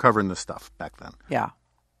 And you were covering this stuff back then. Yeah.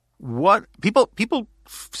 What people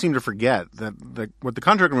seem to forget that what the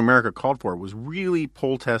Contract with America called for was really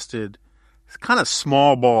poll-tested, kind of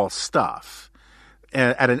small ball stuff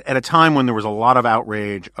at a time when there was a lot of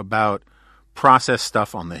outrage about process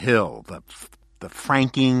stuff on the Hill, the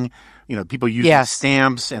franking, people using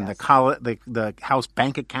stamps and the House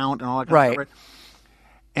bank account and all that kind of stuff.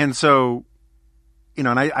 And so,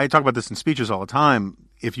 and I talk about this in speeches all the time.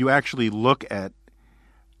 If you actually look at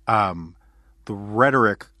the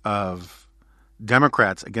rhetoric of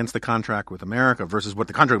Democrats against the Contract with America versus what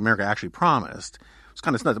the Contract with America actually promised, it's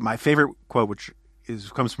kind of nuts. My favorite quote, which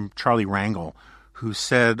comes from Charlie Rangel, who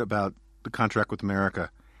said about the Contract with America,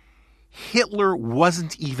 Hitler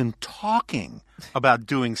wasn't even talking about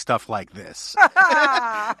doing stuff like this.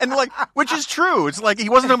 And which is true. It's like he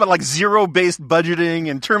wasn't talking about zero-based budgeting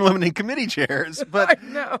and term limiting committee chairs. But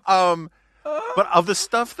But of the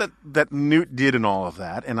stuff that Newt did and all of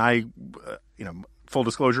that, and I, full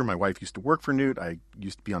disclosure, my wife used to work for Newt. I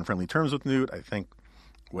used to be on friendly terms with Newt. I think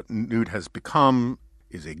what Newt has become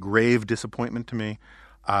is a grave disappointment to me.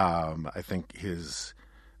 I think his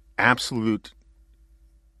absolute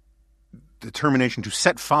determination to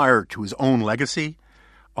set fire to his own legacy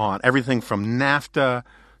on everything from NAFTA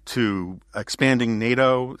to expanding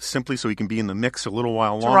NATO simply so he can be in the mix a little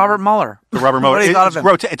while longer. To Robert Mueller. What he thought of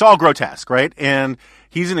him. It's all grotesque, right? And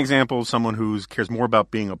he's an example of someone who cares more about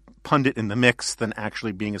being a pundit in the mix than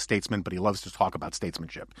actually being a statesman, but he loves to talk about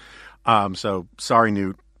statesmanship. So sorry,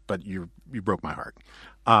 Newt, but you broke my heart.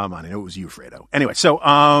 I know it was you, Fredo. Anyway, so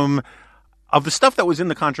of the stuff that was in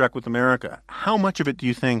the contract with America, how much of it do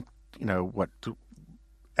you think,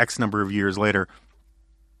 X number of years later,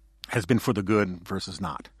 has been for the good versus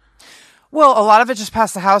not? Well, a lot of it just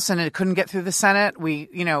passed the House and it couldn't get through the Senate.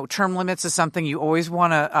 Term limits is something you always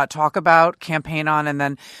want to talk about, campaign on, and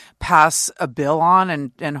then pass a bill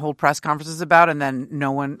on and hold press conferences about, and then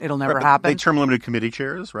it'll never happen. They term limited committee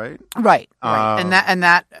chairs, right? Right. And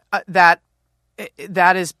that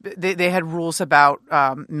is, they had rules about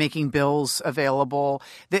making bills available.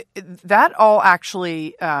 That all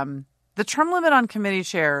actually, the term limit on committee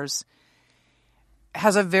chairs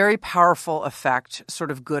has a very powerful effect,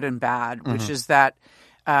 sort of good and bad, which is that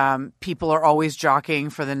people are always jockeying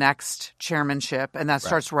for the next chairmanship, and that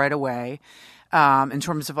starts right away in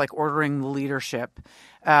terms of like ordering the leadership.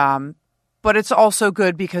 But it's also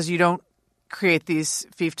good because you don't create these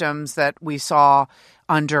fiefdoms that we saw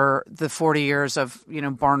under the 40 years of,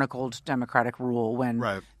 barnacled democratic rule when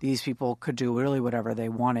these people could do really whatever they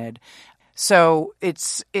wanted. So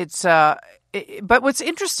but what's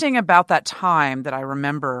interesting about that time that I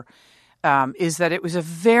remember is that it was a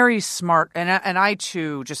very smart, and I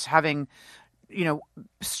too, just having,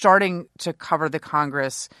 starting to cover the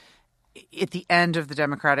Congress at the end of the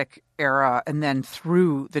Democratic era and then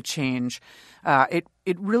through the change,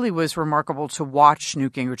 it really was remarkable to watch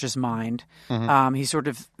Newt Gingrich's mind. He's sort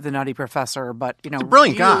of the nutty professor, but a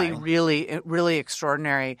brilliant guy. Really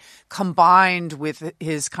extraordinary, combined with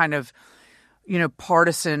his kind of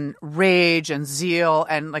partisan rage and zeal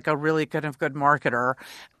and like a really kind of good marketer.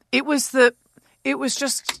 It was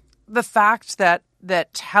just the fact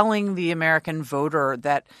that telling the American voter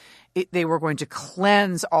that they were going to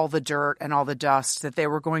cleanse all the dirt and all the dust, that they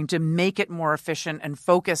were going to make it more efficient and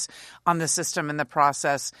focus on the system and the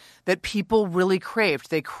process that people really craved.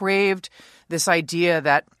 They craved this idea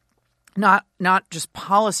that not just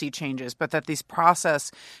policy changes, but that these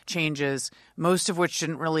process changes, most of which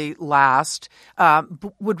didn't really last,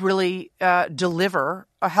 would really deliver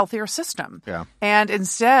a healthier system. Yeah. And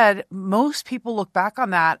instead, most people look back on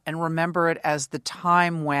that and remember it as the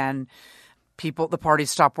time when the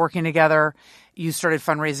parties stopped working together. You started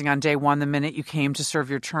fundraising on day one the minute you came to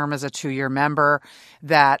serve your term as a 2-year member,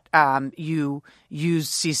 that you used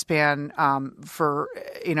C-SPAN for,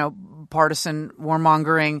 partisan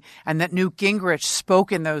warmongering, and that Newt Gingrich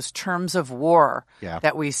spoke in those terms of war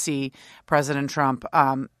that we see President Trump,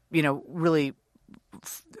 really,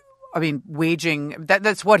 waging.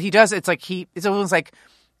 That's what he does. It's like it's almost like,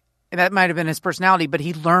 and that might have been his personality, but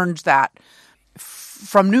he learned that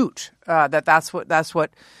from Newt, that's what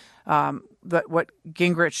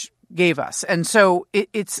Gingrich gave us. And so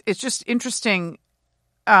it's just interesting.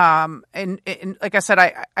 And like I said,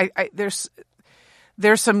 I there's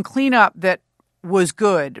some cleanup that was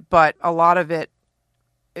good, but a lot of it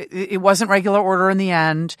wasn't regular order in the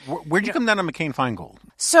end. Where'd you come down on McCain-Feingold?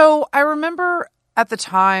 So I remember at the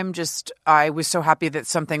time, I was so happy that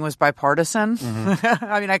something was bipartisan.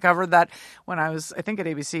 I covered that when I was, I think, at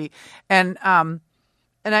ABC, and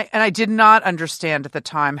I did not understand at the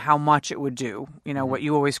time how much it would do. What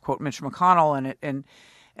you always quote Mitch McConnell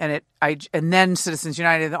and then Citizens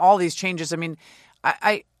United and all these changes.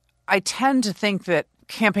 I tend to think that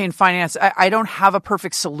campaign finance, I don't have a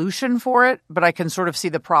perfect solution for it, but I can sort of see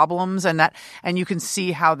the problems, and you can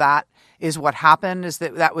see how that is what happened, is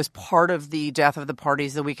that was part of the death of the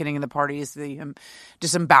parties, the weakening of the parties, the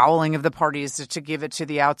disemboweling of the parties to give it to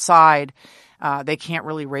the outside. They can't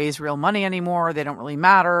really raise real money anymore. They don't really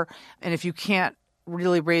matter. And if you can't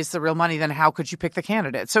really raise the real money, then how could you pick the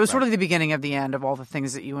candidate? So it's sort of the beginning of the end of all the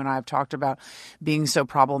things that you and I have talked about being so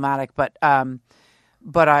problematic. But I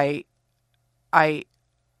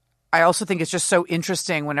also think it's just so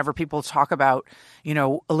interesting whenever people talk about,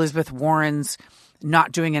 Elizabeth Warren's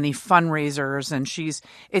not doing any fundraisers, and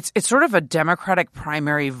it's sort of a Democratic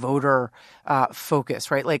primary voter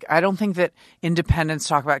focus, right? Like, I don't think that independents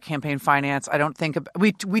talk about campaign finance. I don't think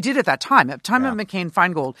we did at that time. At the time of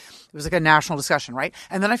McCain-Feingold, it was like a national discussion, right?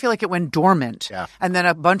 And then I feel like it went dormant, and then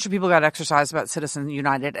a bunch of people got exercised about Citizens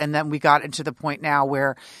United, and then we got into the point now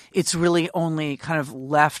where it's really only kind of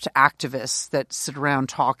left activists that sit around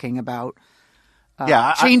talking about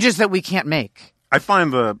changes that we can't make. I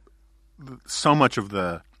find so much of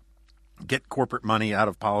the get corporate money out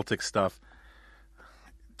of politics stuff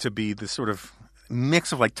to be this sort of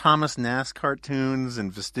mix of like Thomas Nast cartoons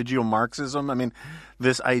and vestigial Marxism. I mean,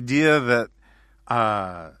 this idea that,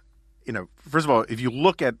 first of all, if you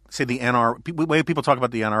look at, say, the NRA, the way people talk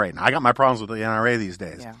about the NRA, and I got my problems with the NRA these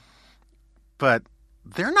days, but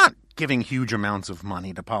they're not giving huge amounts of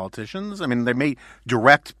money to politicians. I mean, they may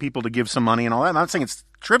direct people to give some money and all that. I'm not saying it's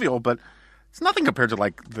trivial, but it's nothing compared to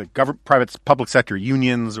like the private public sector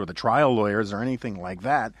unions or the trial lawyers or anything like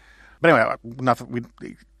that. But anyway,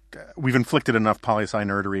 we've inflicted enough poli-sci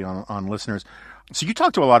nerdery on listeners. So you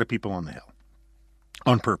talk to a lot of people on the Hill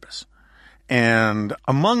on purpose. And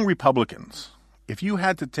among Republicans, if you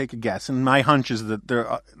had to take a guess, and my hunch is that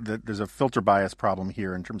there's a filter bias problem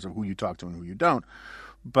here in terms of who you talk to and who you don't.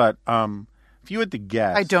 But if you had to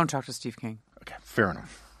guess, I don't talk to Steve King. Okay, fair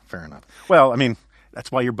enough. Well, I mean,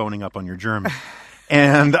 that's why you're boning up on your German.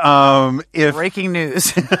 And if breaking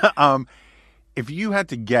news, if you had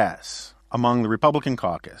to guess among the Republican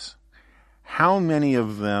caucus, how many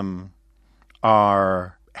of them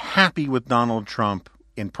are happy with Donald Trump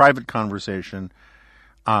in private conversation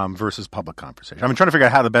versus public conversation? I'm trying to figure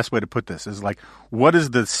out how the best way to put this is, like, what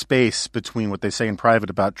is the space between what they say in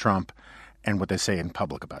private about Trump and what they say in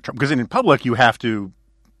public about Trump? Because in public, you have to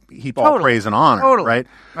heap all praise and honor, right?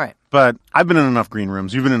 Right. But I've been in enough green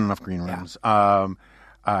rooms. You've been in enough green rooms.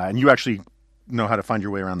 And you actually know how to find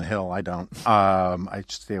your way around the Hill. I don't. I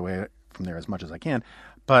stay away from there as much as I can.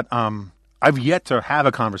 But I've yet to have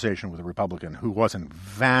a conversation with a Republican who wasn't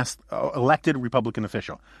elected Republican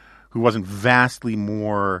official, who wasn't vastly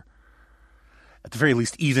more, at the very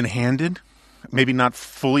least, even-handed. Maybe not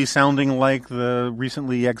fully sounding like the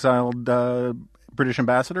recently exiled British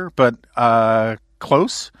ambassador, but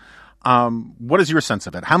close. What is your sense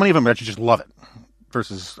of it? How many of them actually just love it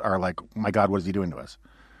versus are like, oh my God, what is he doing to us?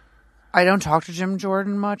 I don't talk to Jim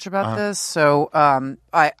Jordan much about this. So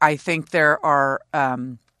I think there are,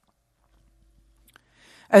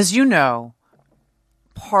 as you know,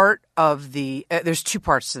 part of there's two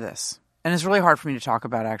parts to this. And it's really hard for me to talk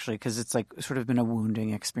about, actually, because it's like sort of been a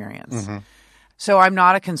wounding experience. Mm-hmm. So I'm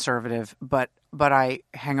not a conservative, but I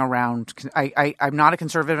hang around. I'm not a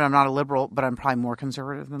conservative. I'm not a liberal, but I'm probably more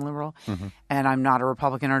conservative than liberal. Mm-hmm. And I'm not a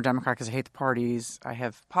Republican or a Democrat because I hate the parties. I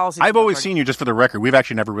have policies. I've always seen you, just for the record, we've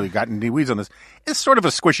actually never really gotten any weeds on this. It's sort of a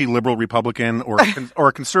squishy liberal Republican or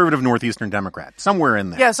a conservative Northeastern Democrat, somewhere in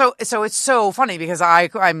there. Yeah. So it's so funny because I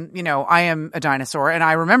am a dinosaur, and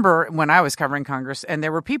I remember when I was covering Congress, and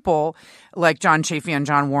there were people like John Chafee and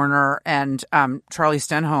John Warner and Charlie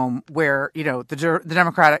Stenholm, where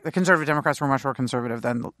the conservative Democrats were much more conservative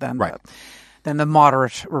than the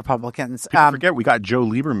moderate Republicans. People forget we got Joe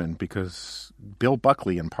Lieberman because Bill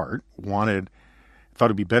Buckley, in part, thought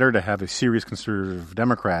it'd be better to have a serious conservative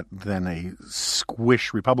Democrat than a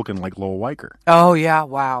squish Republican like Lowell Weicker. Oh yeah,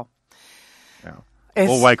 wow. Yeah.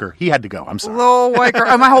 Lowell Weicker, he had to go. I'm sorry. Lowell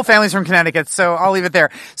Weicker. My whole family's from Connecticut, so I'll leave it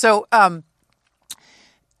there. So the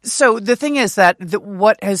thing is that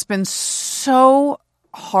what has been so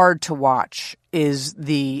hard to watch is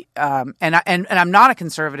and I'm not a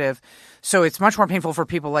conservative, so it's much more painful for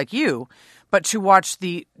people like you, but to watch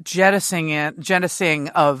the jettisoning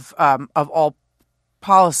of all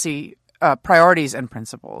policy priorities and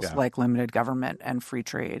principles like limited government and free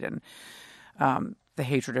trade and the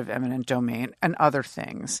hatred of eminent domain and other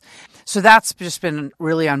things. So that's just been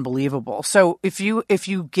really unbelievable. So if you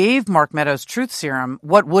gave Mark Meadows truth serum,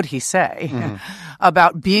 what would he say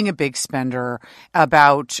about being a big spender,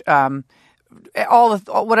 about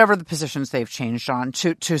whatever the positions they've changed on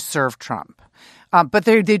to serve Trump? But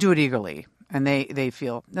they do it eagerly, and they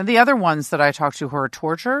feel. And the other ones that I talk to who are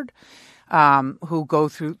tortured, who go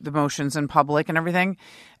through the motions in public and everything,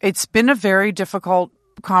 it's been a very difficult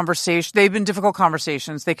conversation. They've been difficult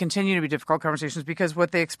conversations. They continue to be difficult conversations because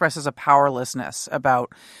what they express is a powerlessness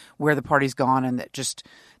about where the party's gone, and that just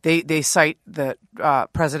they cite the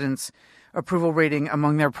president's approval rating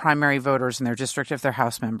among their primary voters in their district if they're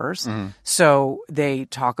House members. Mm-hmm. So they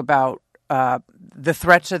talk about the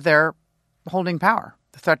threat to their holding power,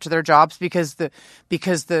 the threat to their jobs, because the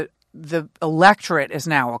electorate is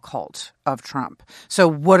now a cult of Trump. So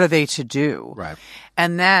what are they to do? Right.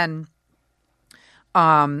 And then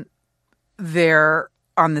they're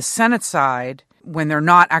on the Senate side, when they're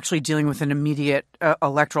not actually dealing with an immediate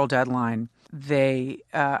electoral deadline,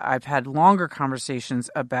 I've had longer conversations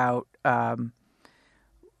about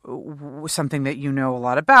something that you know a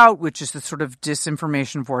lot about, which is the sort of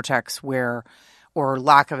disinformation vortex or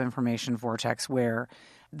lack of information vortex, where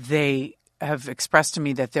they have expressed to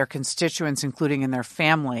me that their constituents, including in their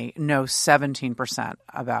family, know 17%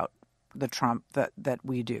 about the Trump that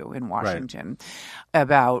we do in Washington,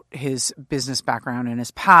 about his business background in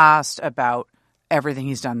his past, about everything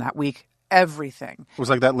he's done that week, everything. It was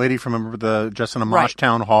like that lady from the Justin Amash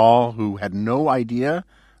town hall who had no idea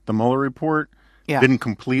the Mueller report didn't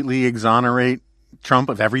completely exonerate Trump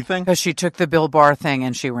of everything. Because she took the Bill Barr thing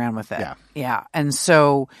and she ran with it. Yeah. And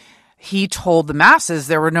so he told the masses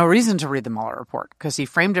there were no reason to read the Mueller report because he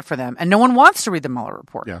framed it for them. And no one wants to read the Mueller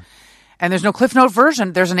report. Yeah. And there's no Cliff Note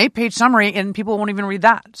version. There's an 8-page summary and people won't even read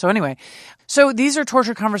that. So anyway, these are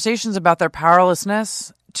tortured conversations about their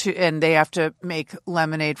powerlessness and they have to make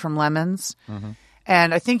lemonade from lemons. Mm-hmm.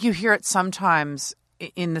 And I think you hear it sometimes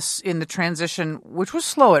in the transition, which was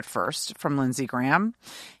slow at first, from Lindsey Graham.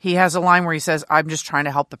 He has a line where he says, "I'm just trying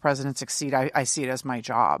to help the president succeed. I see it as my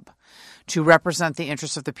job to represent the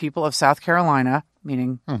interests of the people of South Carolina,"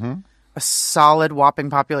 meaning a solid, whopping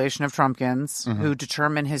population of Trumpkins who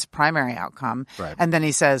determine his primary outcome. Right. And then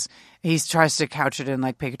he says, he tries to couch it in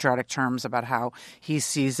like patriotic terms about how he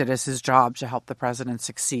sees it as his job to help the president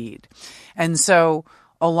succeed. And so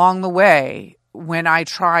along the way, when I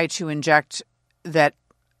try to inject that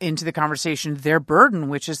into the conversation, their burden,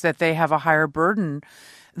 which is that they have a higher burden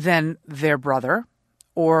than their brother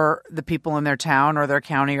or the people in their town or their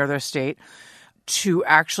county or their state, to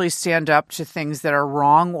actually stand up to things that are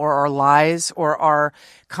wrong or are lies or are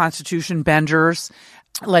constitution benders,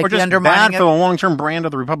 like or just the undermining bad for the long-term brand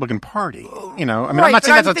of the Republican Party. You know, I mean, Right, I'm not but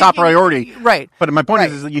saying that's I'm a top thinking- priority. right, But my point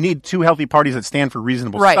right. is that you need two healthy parties that stand for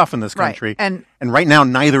reasonable Right, stuff in this right. country. And right now,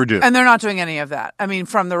 neither do. And they're not doing any of that. I mean,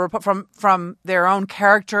 from their own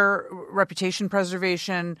character, reputation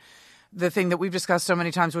preservation, the thing that we've discussed so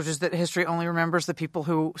many times, which is that history only remembers the people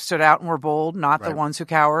who stood out and were bold, not the ones who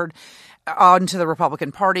cowered, onto the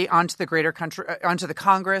Republican Party, onto the greater country, onto the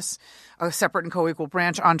Congress, a separate and co-equal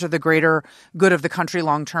branch, onto the greater good of the country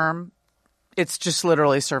long term. It's just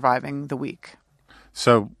literally surviving the week.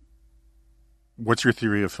 So what's your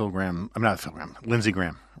theory of Lindsey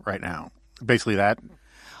Graham right now? Basically that?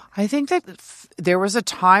 I think that there was a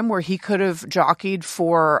time where he could have jockeyed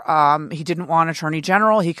for, he didn't want Attorney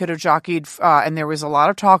General. He could have jockeyed, and there was a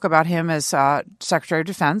lot of talk about him as Secretary of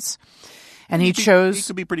Defense. And he chose... He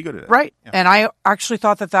could be pretty good at it. Right. Yeah. And I actually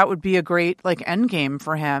thought that would be a great, end game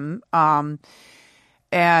for him. And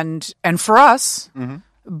for us... Mm-hmm.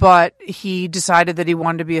 But he decided that he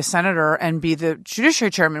wanted to be a senator and be the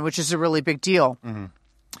judiciary chairman, which is a really big deal. Mm-hmm.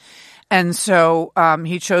 And so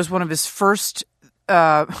he chose one of his first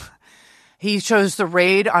he chose the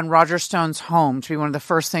raid on Roger Stone's home to be one of the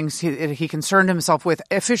first things he concerned himself with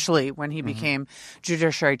officially when he became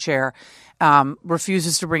judiciary chair.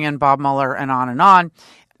 Refuses to bring in Bob Mueller and on.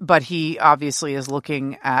 But he obviously is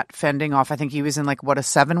looking at fending off. I think he was in a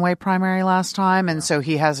 7-way primary last time. And so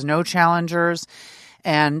he has no challengers.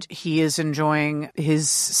 And he is enjoying his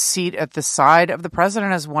seat at the side of the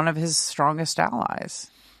president as one of his strongest allies.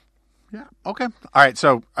 Yeah. Okay. All right.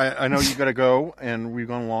 So I know you got to go, and we've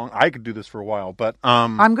gone long. I could do this for a while, but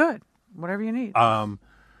I'm good. Whatever you need.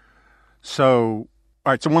 So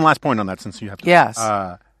all right. So one last point on that, since you have to. Yes.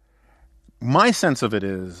 My sense of it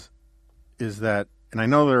is that, and I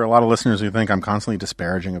know there are a lot of listeners who think I'm constantly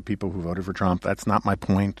disparaging of people who voted for Trump. That's not my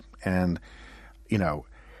point. And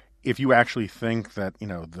if you actually think that,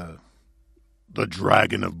 the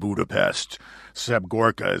Dragon of Budapest, Seb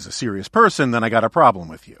Gorka, is a serious person, then I got a problem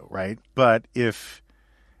with you, right? But if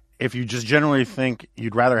you just generally think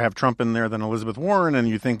you'd rather have Trump in there than Elizabeth Warren, and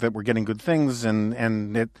you think that we're getting good things, and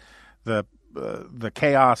the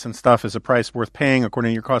chaos and stuff is a price worth paying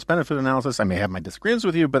according to your cost-benefit analysis, I may have my disagreements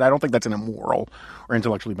with you, but I don't think that's an immoral or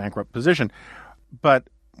intellectually bankrupt position. But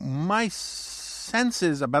my sense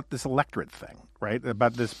is about this electorate thing, right?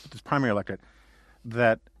 About this primary electorate,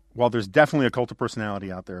 that while there's definitely a cult of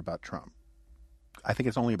personality out there about Trump, I think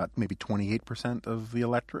it's only about maybe 28% of the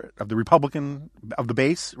electorate, of the Republican, of the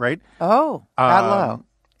base, right? Oh, that low.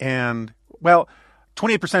 And,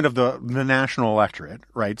 28% of the national electorate,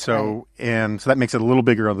 right? So, and so that makes it a little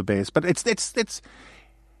bigger of the base. But it's that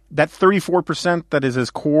 34% that is his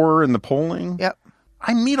core in the polling. Yep.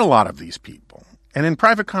 I meet a lot of these people. And in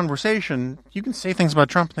private conversation, you can say things about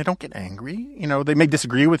Trump and they don't get angry. They may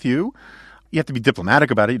disagree with you. You have to be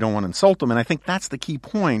diplomatic about it. You don't want to insult them. And I think that's the key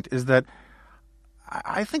point, is that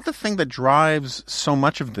I think the thing that drives so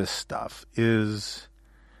much of this stuff is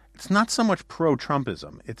it's not so much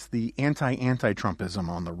pro-Trumpism. It's the anti-Trumpism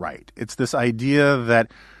on the right. It's this idea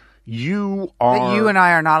that you and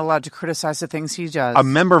I are not allowed to criticize the things he does. A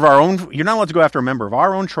member of our own. You're not allowed to go after a member of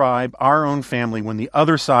our own tribe, our own family, when the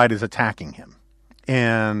other side is attacking him.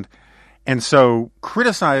 And so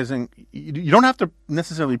criticizing, you don't have to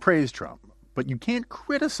necessarily praise Trump, but you can't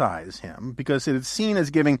criticize him because it is seen as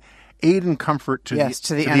giving aid and comfort to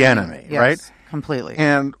the enemy, yes, right? Completely.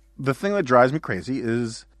 And the thing that drives me crazy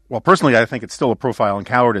is, well, personally, I think it's still a profile in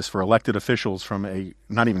cowardice for elected officials from a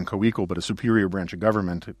not even co-equal, but a superior branch of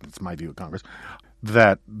government, it's my view of Congress,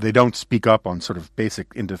 that they don't speak up on sort of basic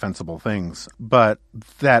indefensible things, but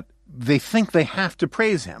that they think they have to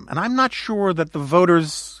praise him. And I'm not sure that the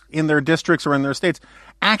voters in their districts or in their states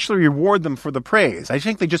actually reward them for the praise. I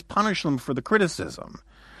think they just punish them for the criticism.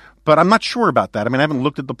 But I'm not sure about that. I mean, I haven't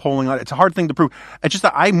looked at the polling on it. It's a hard thing to prove. It's just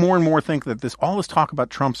that I more and more think that all this talk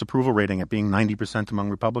about Trump's approval rating at being 90%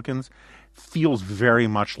 among Republicans feels very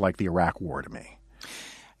much like the Iraq War to me.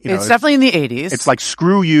 It's definitely in the 80s. It's like,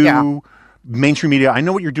 screw you, mainstream media. I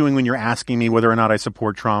know what you're doing when you're asking me whether or not I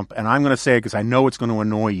support Trump, and I'm going to say it because I know it's going to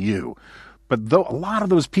annoy you. But a lot of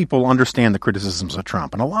those people understand the criticisms of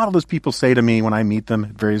Trump. And a lot of those people say to me when I meet them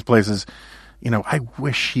at various places, I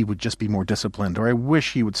wish he would just be more disciplined, or I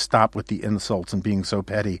wish he would stop with the insults and being so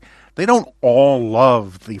petty. They don't all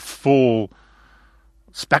love the full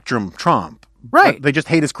spectrum Trump. Right. They just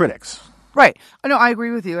hate his critics. Right. No, I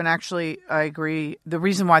agree with you. And actually, I agree. The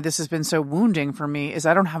reason why this has been so wounding for me is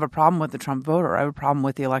I don't have a problem with the Trump voter. I have a problem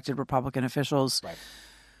with the elected Republican officials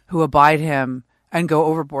who abide him and go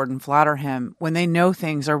overboard and flatter him when they know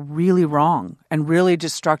things are really wrong and really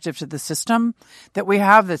destructive to the system that we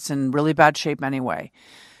have that's in really bad shape anyway.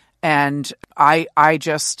 And I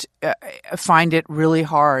just find it really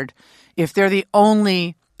hard if they're the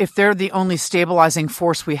only stabilizing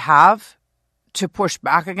force we have to push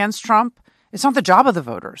back against Trump. It's not the job of the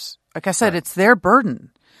voters. Like I said, It's their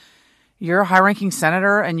burden. You're a high-ranking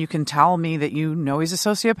senator, and you can tell me that you know he's a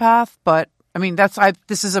sociopath, but I mean,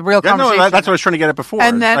 this is a real conversation. No, that's what I was trying to get at before.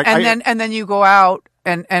 And then you go out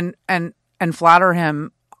and flatter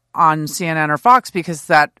him on CNN or Fox because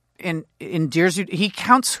that endears you. He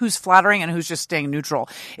counts who's flattering and who's just staying neutral.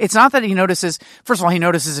 It's not that he notices. First of all, he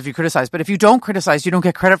notices if you criticize, but if you don't criticize, you don't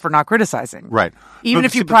get credit for not criticizing. Right. Even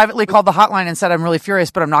if you privately called the hotline and said, "I'm really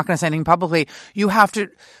furious, but I'm not going to say anything publicly," you have to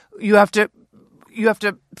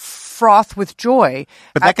froth with joy.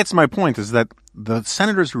 But that gets my point, is that the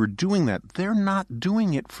senators who are doing that, they're not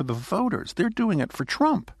doing it for the voters. They're doing it for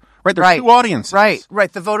Trump. Right? There's two audiences.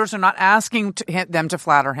 Right. The voters are not asking them to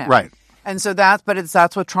flatter him. Right. And so that's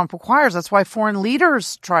what Trump requires. That's why foreign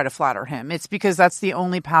leaders try to flatter him. It's because that's the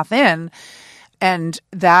only path in. And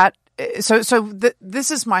that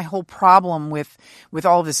this is my whole problem with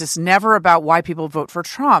all of this. It's never about why people vote for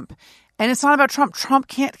Trump. And it's not about Trump. Trump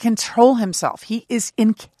can't control himself. He is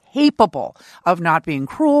incapable of not being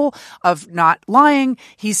cruel, of not lying,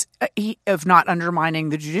 of not undermining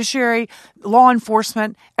the judiciary, law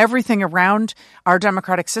enforcement, everything around our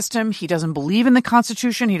democratic system. He doesn't believe in the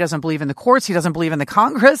Constitution. He doesn't believe in the courts. He doesn't believe in the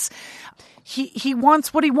Congress. He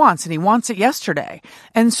wants what he wants, and he wants it yesterday.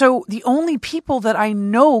 And so the only people that I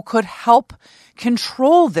know could help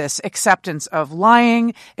control this acceptance of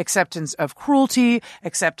lying, acceptance of cruelty,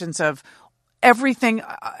 acceptance of everything,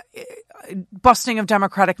 busting of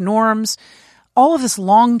democratic norms, all of this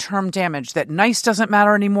long-term damage that nice doesn't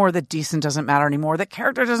matter anymore, that decent doesn't matter anymore, that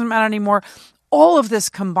character doesn't matter anymore. All of this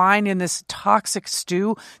combined in this toxic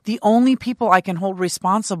stew, the only people I can hold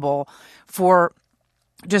responsible for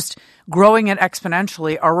just growing it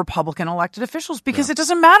exponentially are Republican elected officials, because it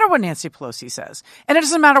doesn't matter what Nancy Pelosi says. And it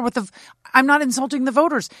doesn't matter I'm not insulting the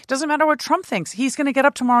voters. It doesn't matter what Trump thinks. He's going to get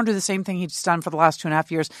up tomorrow and do the same thing he's done for the last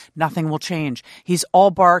 2.5 years. Nothing will change. He's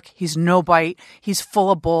all bark. He's no bite. He's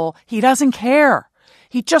full of bull. He doesn't care.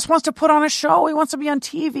 He just wants to put on a show. He wants to be on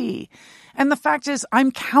TV. And the fact is,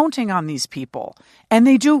 I'm counting on these people, and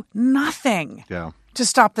they do nothing to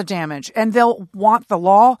stop the damage. And they'll want the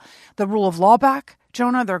rule of law back.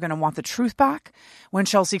 Jonah, they're going to want the truth back. When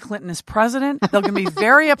Chelsea Clinton is president, they're going to be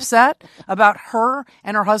very upset about her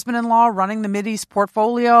and her husband-in-law running the Mideast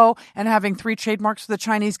portfolio and having 3 trademarks for the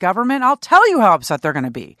Chinese government. I'll tell you how upset they're going to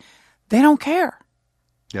be. They don't care.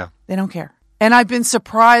 Yeah. They don't care. And I've been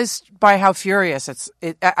surprised by how furious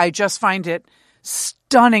I just find it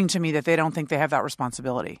stunning to me that they don't think they have that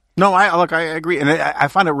responsibility. No, I agree. And I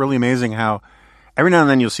find it really amazing how every now and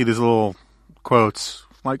then you'll see these little quotes,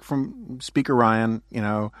 like from Speaker Ryan,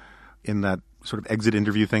 in that sort of exit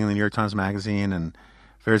interview thing in the New York Times Magazine and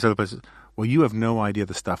various other places. Well, you have no idea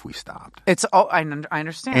the stuff we stopped. It's all I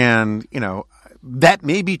understand. And, you know, that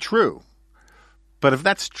may be true. But if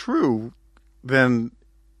that's true, then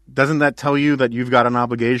doesn't that tell you that you've got an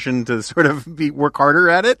obligation to sort of work harder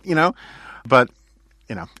at it, you know? But,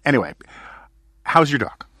 you know, anyway, how's your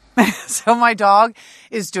dog? So my dog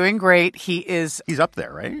is doing great. He's up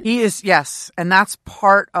there, right? He is, yes. And that's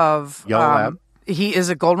part of... Yellow Lab? He is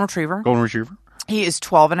a golden retriever. Golden retriever? He is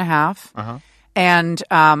 12 and a half. Uh-huh. And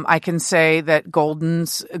I can say that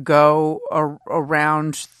Goldens go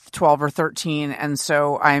around 12 or 13. And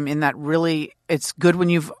so I'm in that really... It's good when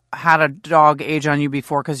you've had a dog age on you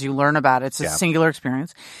before because you learn about it. It's a singular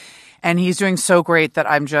experience. And he's doing so great that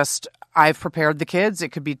I've prepared the kids.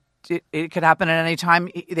 It could happen at any time.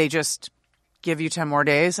 They just give you 10 more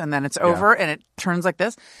days and then it's over and it turns like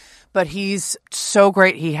this. But he's so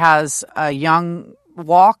great. He has a young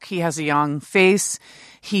walk. He has a young face.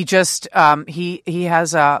 He just, he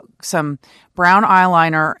has some brown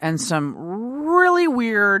eyeliner and some really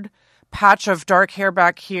weird patch of dark hair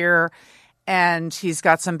back here. And he's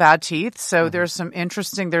got some bad teeth. So there's an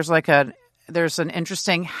interesting hound,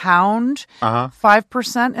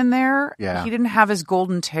 5% in there. Yeah. He didn't have his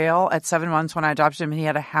golden tail at 7 months when I adopted him. And he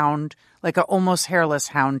had a hound, like an almost hairless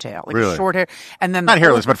hound tail, like really? Short hair. And then not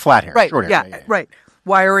hairless, but flat hair. Right. Short hair. Yeah, right.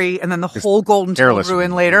 Wiry. And then the whole golden tail grew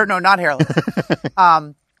in later. No, not hairless.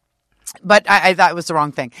 But I thought it was the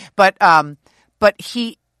wrong thing. But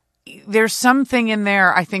there's something in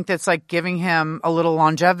there, I think, that's like giving him a little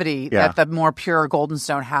longevity that the more pure Goldens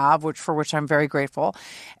don't have, for which I'm very grateful.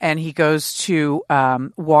 And he goes to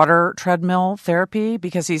water treadmill therapy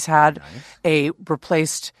because he's had a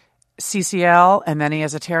replaced CCL and then he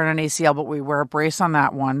has a tear in an ACL, but we wear a brace on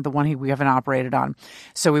that one, the one we haven't operated on.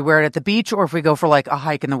 So we wear it at the beach or if we go for like a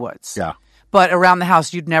hike in the woods. Yeah. But around the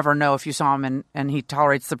house, you'd never know if you saw him and he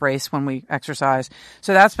tolerates the brace when we exercise.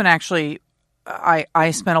 So that's been actually...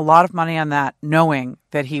 I spent a lot of money on that knowing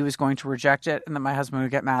that he was going to reject it and that my husband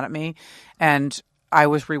would get mad at me. And I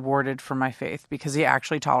was rewarded for my faith because he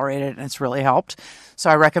actually tolerated it and it's really helped.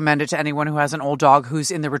 So I recommend it to anyone who has an old dog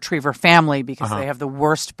who's in the retriever family because they have the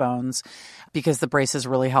worst bones because the braces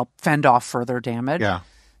really help fend off further damage. Yeah.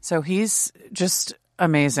 So he's just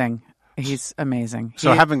amazing. He's amazing.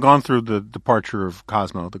 So having gone through the departure of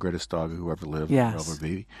Cosmo, the greatest dog who ever lived, ever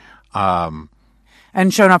be,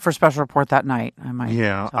 and shown up for special report that night. I might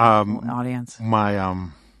tell the audience.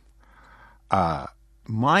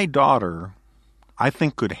 My daughter, I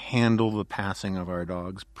think, could handle the passing of our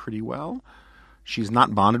dogs pretty well. She's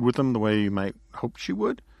not bonded with them the way you might hope she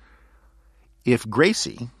would. If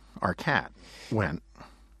Gracie, our cat, went,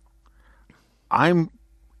 I'm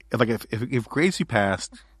like if Gracie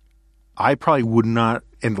passed, I probably would not.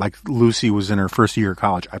 And like Lucy was in her first year of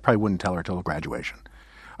college, I probably wouldn't tell her till graduation.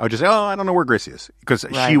 I would just say, I don't know where Gracie is, because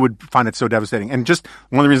she would find it so devastating. And just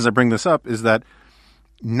one of the reasons I bring this up is that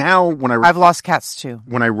now when I've lost cats too.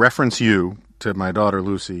 When I reference you to my daughter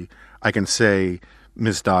Lucy, I can say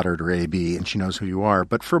Miss Doddard or AB, and she knows who you are.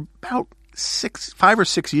 But for about 5 or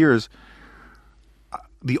 6 years,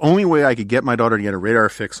 the only way I could get my daughter to get a radar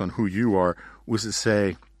fix on who you are was to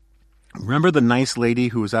say, remember the nice lady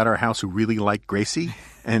who was at our house who really liked Gracie?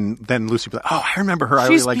 And then Lucy would be like, I remember her.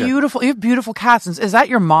 She's beautiful. You have beautiful cats. Is that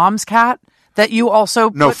your mom's cat that you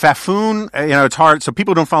also... No, Fafoon, it's hard. So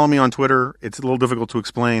people don't follow me on Twitter. It's a little difficult to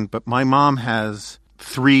explain. But my mom has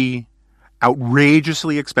 3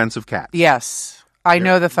 outrageously expensive cats. Yes. I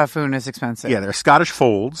know the Fafoon is expensive. Yeah, they're Scottish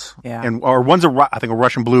folds. Yeah. Or one's I think a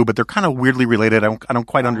Russian blue, but they're kind of weirdly related. I don't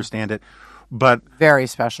quite understand it. But very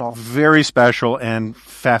special. Very special. And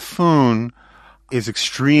Fafoon is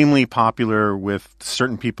extremely popular with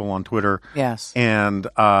certain people on Twitter. Yes. And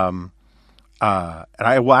I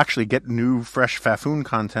will actually get new, fresh Fafoon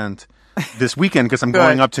content this weekend because I'm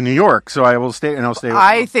going up to New York. So I will stay, and I'll stay.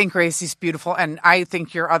 I think Gracie's beautiful, and I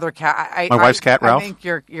think your other cat. My wife's cat, Ralph. I think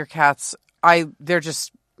your cats. They're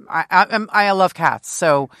just. I love cats,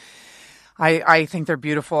 so. I think they're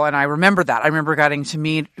beautiful, and I remember that. I remember getting to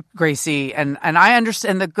meet Gracie, and I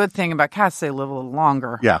understand the good thing about cats; they live a little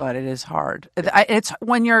longer. Yeah. But it is hard. It's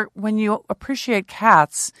when you appreciate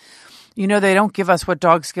cats, they don't give us what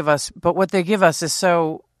dogs give us, but what they give us is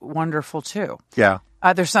so wonderful too. Yeah.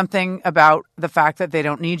 There's something about the fact that they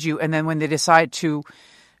don't need you, and then when they decide to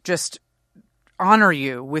just honor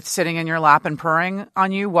you with sitting in your lap and purring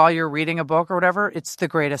on you while you're reading a book or whatever, it's the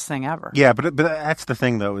greatest thing ever. Yeah, but that's the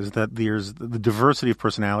thing, though, is that there's the diversity of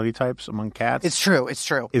personality types among cats. It's true.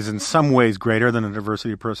 Is in some ways greater than the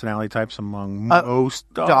diversity of personality types among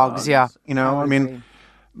most dogs. Yeah. I mean,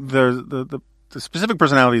 the specific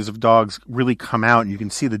personalities of dogs really come out, and you can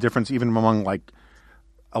see the difference even among like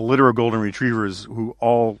a litter of golden retrievers who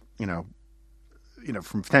all,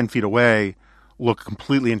 from 10 feet away look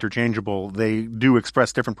completely interchangeable. They do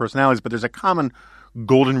express different personalities, but there's a common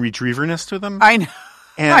golden retrieverness to them. I know.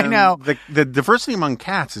 And I know. The diversity among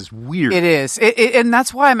cats is weird. It is. And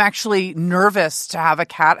that's why I'm actually nervous to have a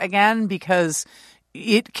cat again, because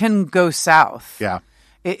it can go south. Yeah.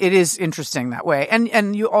 It is interesting that way.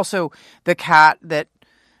 And you also, the cat that,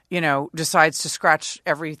 decides to scratch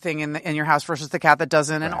everything in your house versus the cat that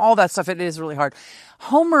doesn't, and all that stuff. It is really hard.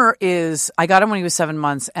 Homer I got him when he was 7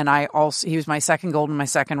 months, and he was my second golden, my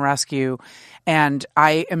second rescue. And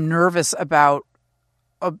I am nervous about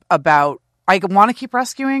I want to keep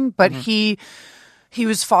rescuing, but he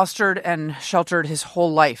was fostered and sheltered his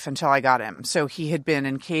whole life until I got him. So he had been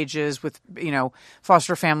in cages with,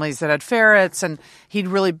 foster families that had ferrets, and he'd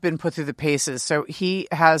really been put through the paces. So he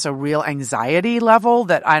has a real anxiety level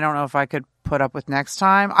that I don't know if I could put up with next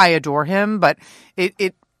time. I adore him, but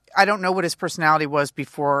I don't know what his personality was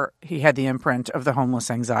before he had the imprint of the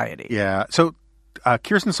homeless anxiety. Yeah. So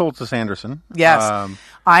Kirsten Soltis Anderson. Yes.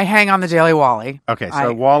 I hang on the Daily Wally. Okay.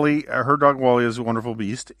 So Wally, her dog Wally is a wonderful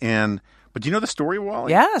beast. But do you know the story of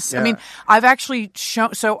Wally? Yes. Yeah. I mean, I've actually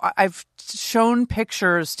I've shown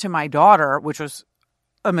pictures to my daughter, which was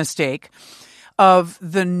a mistake, of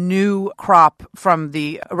the new crop from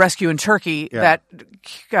the rescue in Turkey that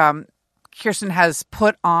Kirsten has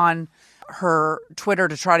put on her Twitter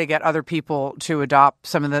to try to get other people to adopt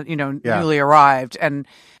some of the, newly arrived. And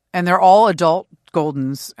they're all adult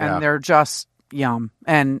Goldens, and they're just yum.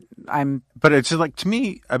 But it's just like, to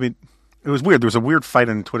me, I mean, it was weird. There was a weird fight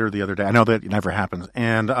on Twitter the other day. I know that it never happens.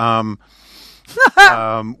 And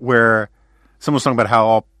where someone was talking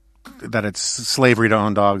about that it's slavery to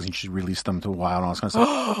own dogs and you should release them to the wild and all this kind of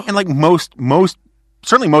stuff. And like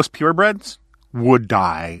certainly most purebreds would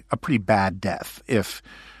die a pretty bad death if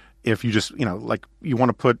you just, like you want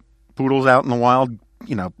to put poodles out in the wild,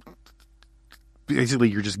 basically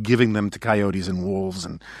you're just giving them to coyotes and wolves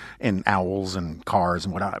and owls and cars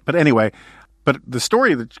and whatnot. But anyway, the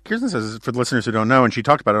story that Kirsten says, for the listeners who don't know, and she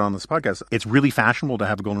talked about it on this podcast, it's really fashionable to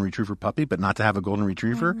have a golden retriever puppy, but not to have a golden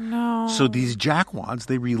retriever. No. So these jackwads,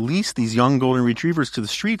 they release these young golden retrievers to the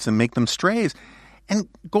streets and make them strays. And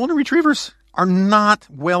golden retrievers are not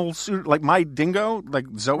well suited. Like my dingo, like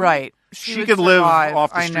Zoe. Right. She could live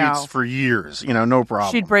off the streets for years, no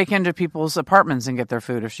problem. She'd break into people's apartments and get their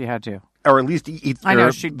food if she had to. Or at least eat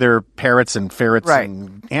their parrots and ferrets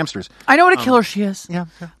and hamsters. I know what a killer she is. Yeah.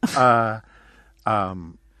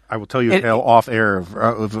 I will tell you a tale off air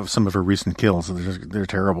of some of her recent kills. They're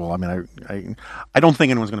terrible. I mean, I don't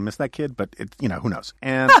think anyone's going to miss that kid, but who knows?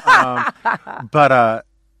 And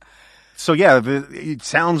so yeah, it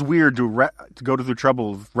sounds weird to go to the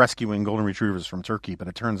trouble of rescuing golden retrievers from Turkey, but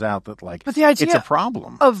it turns out that but the idea it's a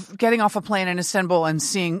problem of getting off a plane in Istanbul and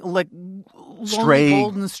seeing stray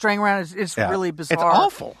golden straying around. It's really bizarre. It's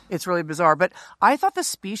awful. It's really bizarre. But I thought the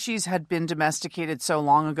species had been domesticated so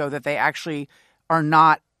long ago that they actually are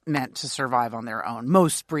not meant to survive on their own.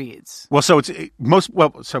 Most breeds. Well,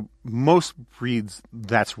 most breeds.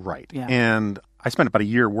 That's right. Yeah. And I spent about a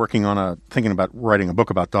year thinking about writing a book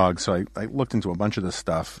about dogs. So I looked into a bunch of this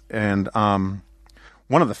stuff. And one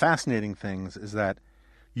of the fascinating things is that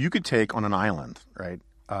you could take on an island, right,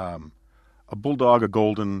 a bulldog, a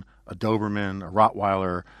golden, a Doberman, a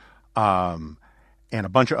Rottweiler, and a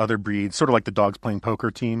bunch of other breeds, sort of like the dogs playing poker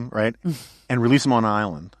team, right, and release them on an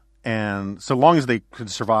island. And so long as they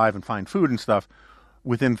could survive and find food and stuff,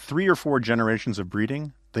 within 3 or 4 generations of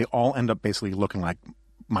breeding, they all end up basically looking like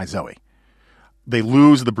my Zoe. They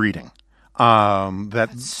lose the breeding.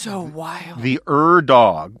 That's so wild. The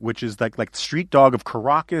dog, which is like the street dog of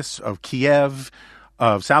Caracas, of Kiev,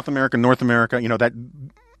 of South America, North America,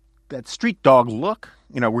 that street dog look,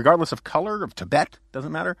 regardless of color, of Tibet,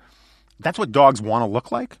 doesn't matter. That's what dogs want to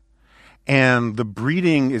look like. And the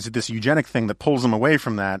breeding is this eugenic thing that pulls them away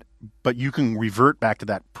from that, but you can revert back to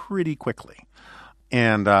that pretty quickly.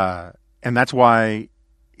 And that's why,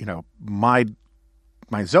 my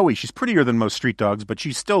Zoe, she's prettier than most street dogs, but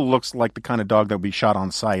she still looks like the kind of dog that would be shot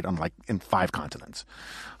on sight in 5 continents.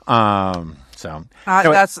 Anyway.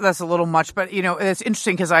 That's a little much, but it's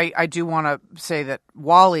interesting because I do want to say that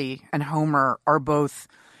Wally and Homer are both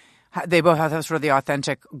have sort of the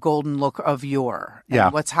authentic golden look of yore.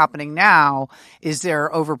 And what's happening now is they're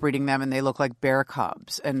overbreeding them and they look like bear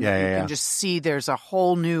cubs. And you can just see there's a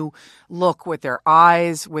whole new look with their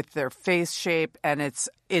eyes, with their face shape, and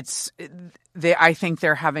I think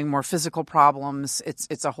they're having more physical problems.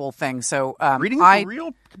 It's a whole thing. So breeding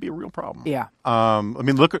could be a real problem. Yeah.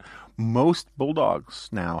 Look at most bulldogs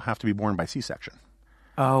now have to be born by C-section.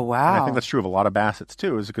 Oh, wow. And I think that's true of a lot of Bassets,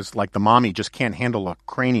 too, is because, the mommy just can't handle a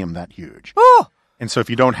cranium that huge. Oh! And so if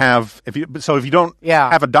you don't have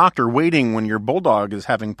have a doctor waiting when your bulldog is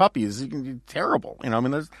having puppies, it can be terrible. I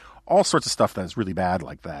mean, there's all sorts of stuff that's really bad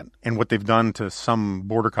like that. And what they've done to some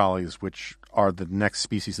border collies, which are the next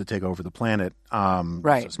species to take over the planet,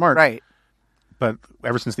 Right. so smart. Right. But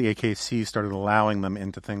ever since the AKC started allowing them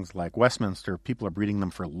into things like Westminster, people are breeding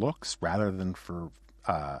them for looks rather than for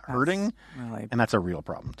herding. Really... And that's a real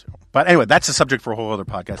problem, too. But anyway, that's a subject for a whole other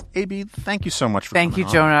podcast. AB, thank you so much for Thank coming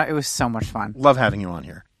you, on. Jonah. It was so much fun. Love having you on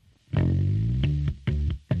here.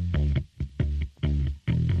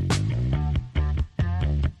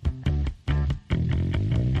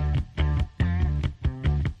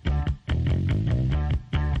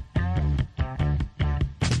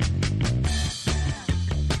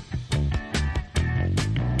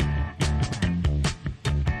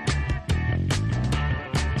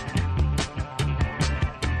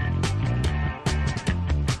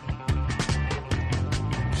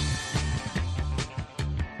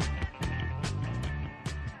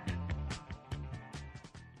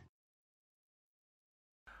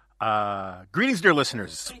 Greetings, dear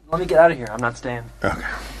listeners. Let me get out of here. I'm not staying. Okay.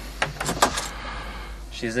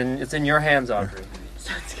 It's in your hands, Audrey.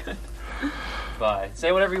 That's good. Bye.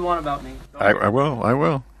 Say whatever you want about me. I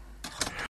will.